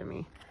crazy to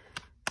me.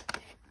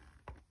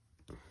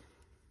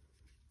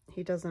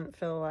 He doesn't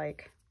feel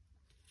like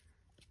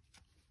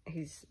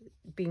he's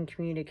being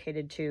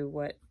communicated to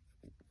what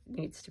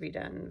needs to be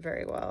done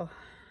very well.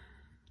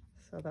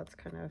 So that's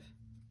kind of,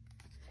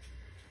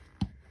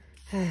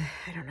 I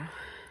don't know.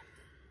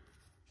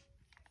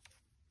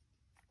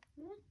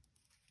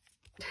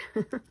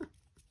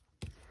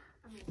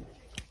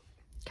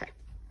 Okay.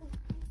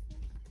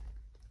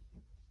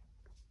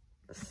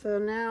 So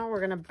now we're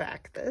going to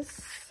back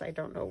this. I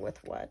don't know with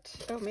what.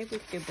 Oh, maybe we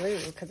could do blue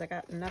because I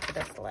got enough of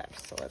this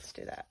left. So let's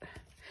do that.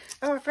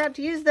 Oh, I forgot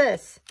to use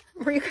this.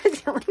 Were you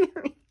guys yelling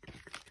at me?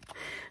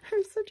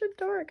 I'm such a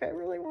dork. I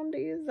really wanted to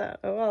use that.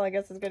 Oh, well, I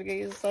guess it's going to get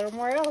used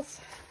somewhere else.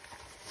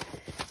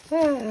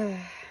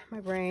 My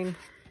brain.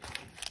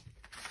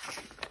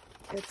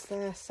 It's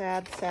a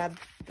sad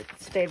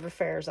state of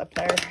affairs up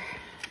there.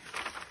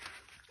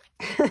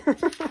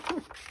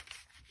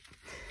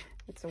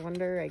 It's a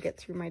wonder I get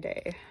through my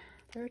day.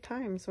 There are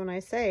times when I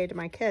say to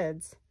my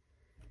kids,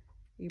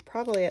 you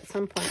probably at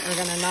some point are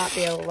going to not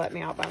be able to let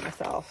me out by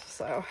myself,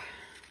 so.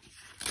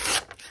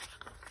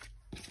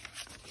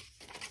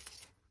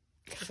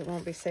 Because it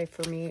won't be safe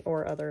for me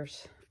or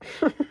others.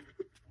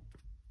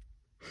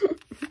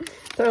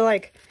 They're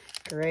like,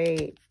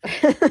 great.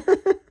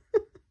 It's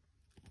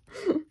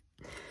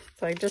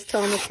like, just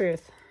telling the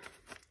truth.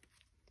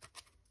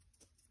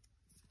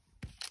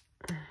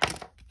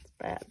 It's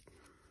bad.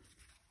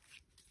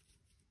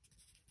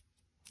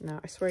 No,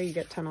 I swear you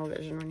get tunnel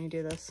vision when you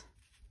do this.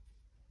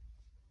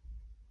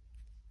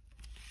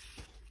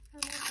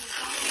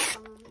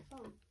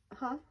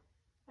 Huh?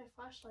 My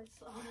flashlight's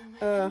still on my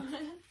phone.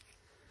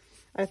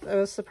 I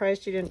was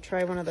surprised you didn't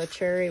try one of the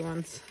cherry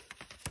ones.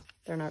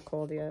 They're not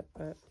cold yet,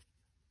 but...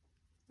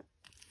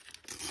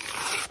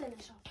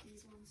 Finish off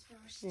these ones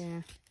first.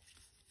 Yeah.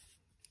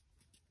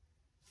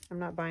 I'm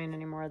not buying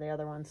any more of the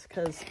other ones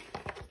because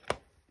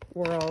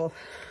we're all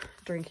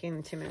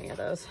drinking too many of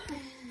those.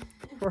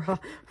 We're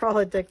all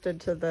addicted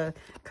to the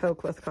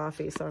Coke with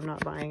coffee, so I'm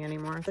not buying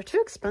anymore. They're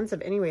too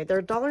expensive anyway.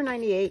 They're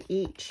 $1.98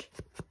 each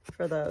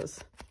for those.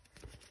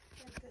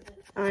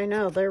 I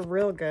know, they're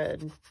real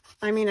good.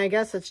 I mean, I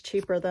guess it's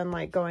cheaper than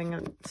like going to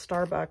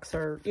Starbucks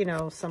or, you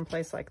know,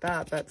 someplace like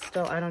that, but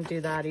still, I don't do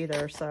that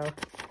either, so,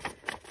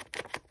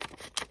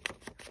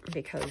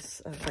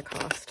 because of the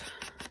cost.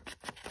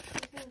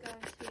 You can go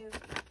to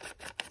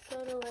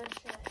So Delicious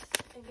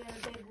and get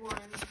a big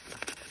one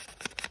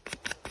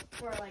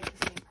for like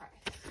the same price.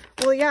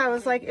 Well, yeah, I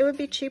was like, it would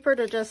be cheaper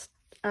to just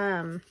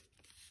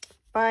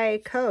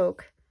buy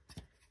Coke,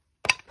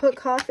 put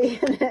coffee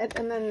in it,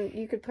 and then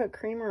you could put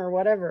creamer or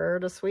whatever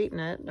to sweeten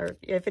it, or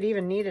if it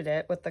even needed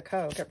it with the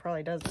Coke. It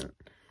probably doesn't.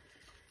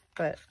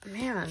 But,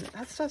 man,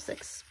 that stuff's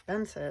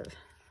expensive.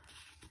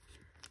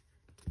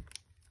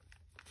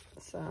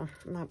 So,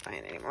 I'm not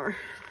buying anymore.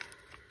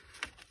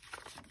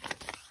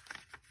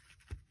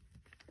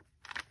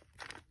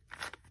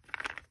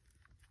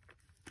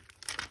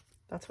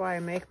 That's why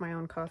I make my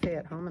own coffee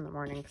at home in the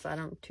morning, because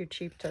I'm too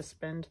cheap to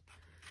spend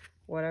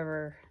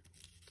whatever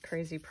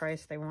crazy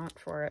price they want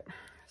for it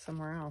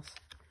somewhere else.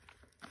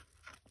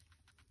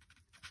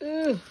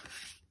 Ugh.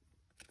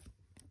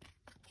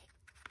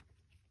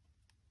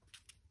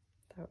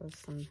 That was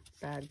some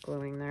bad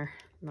gluing there.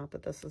 Not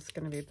that this is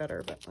going to be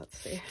better, but let's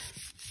see.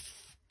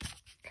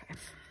 Okay.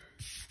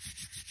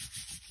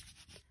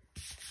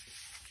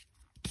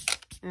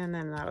 And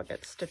then that'll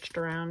get stitched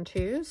around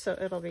too, so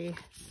it'll be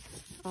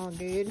all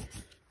good.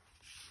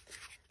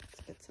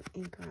 Let's get some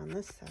ink around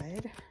this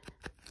side.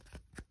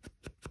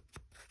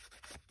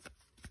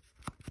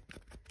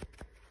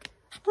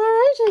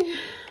 Alrighty.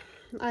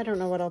 I don't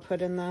know what I'll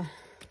put in the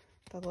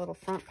little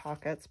front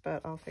pockets,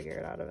 but I'll figure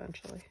it out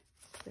eventually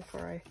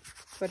before I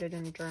put it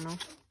in the journal.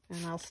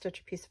 And I'll stitch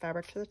a piece of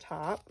fabric to the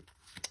top.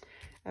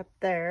 Up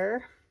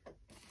there,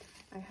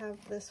 I have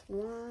this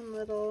one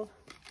little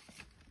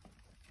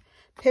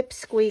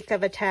pipsqueak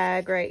of a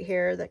tag right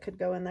here that could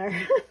go in there.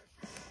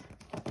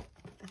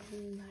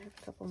 And I have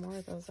a couple more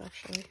of those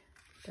actually.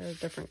 They're a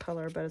different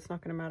color, but it's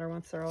not going to matter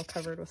once they're all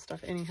covered with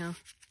stuff anyhow.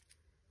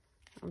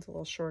 That one's a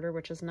little shorter,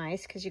 which is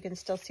nice because you can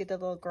still see the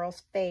little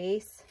girl's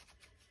face,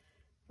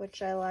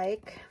 which I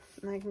like.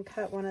 And I can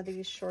cut one of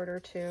these shorter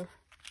too.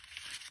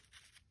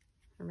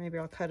 Or maybe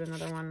I'll cut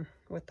another one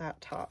with that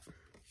top.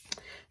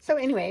 So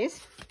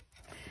anyways,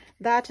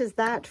 that is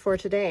that for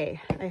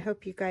today. I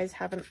hope you guys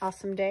have an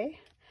awesome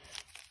day.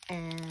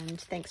 And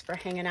thanks for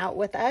hanging out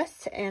with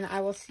us. And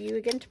I will see you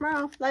again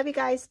tomorrow. Love you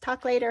guys.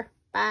 Talk later.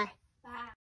 Bye.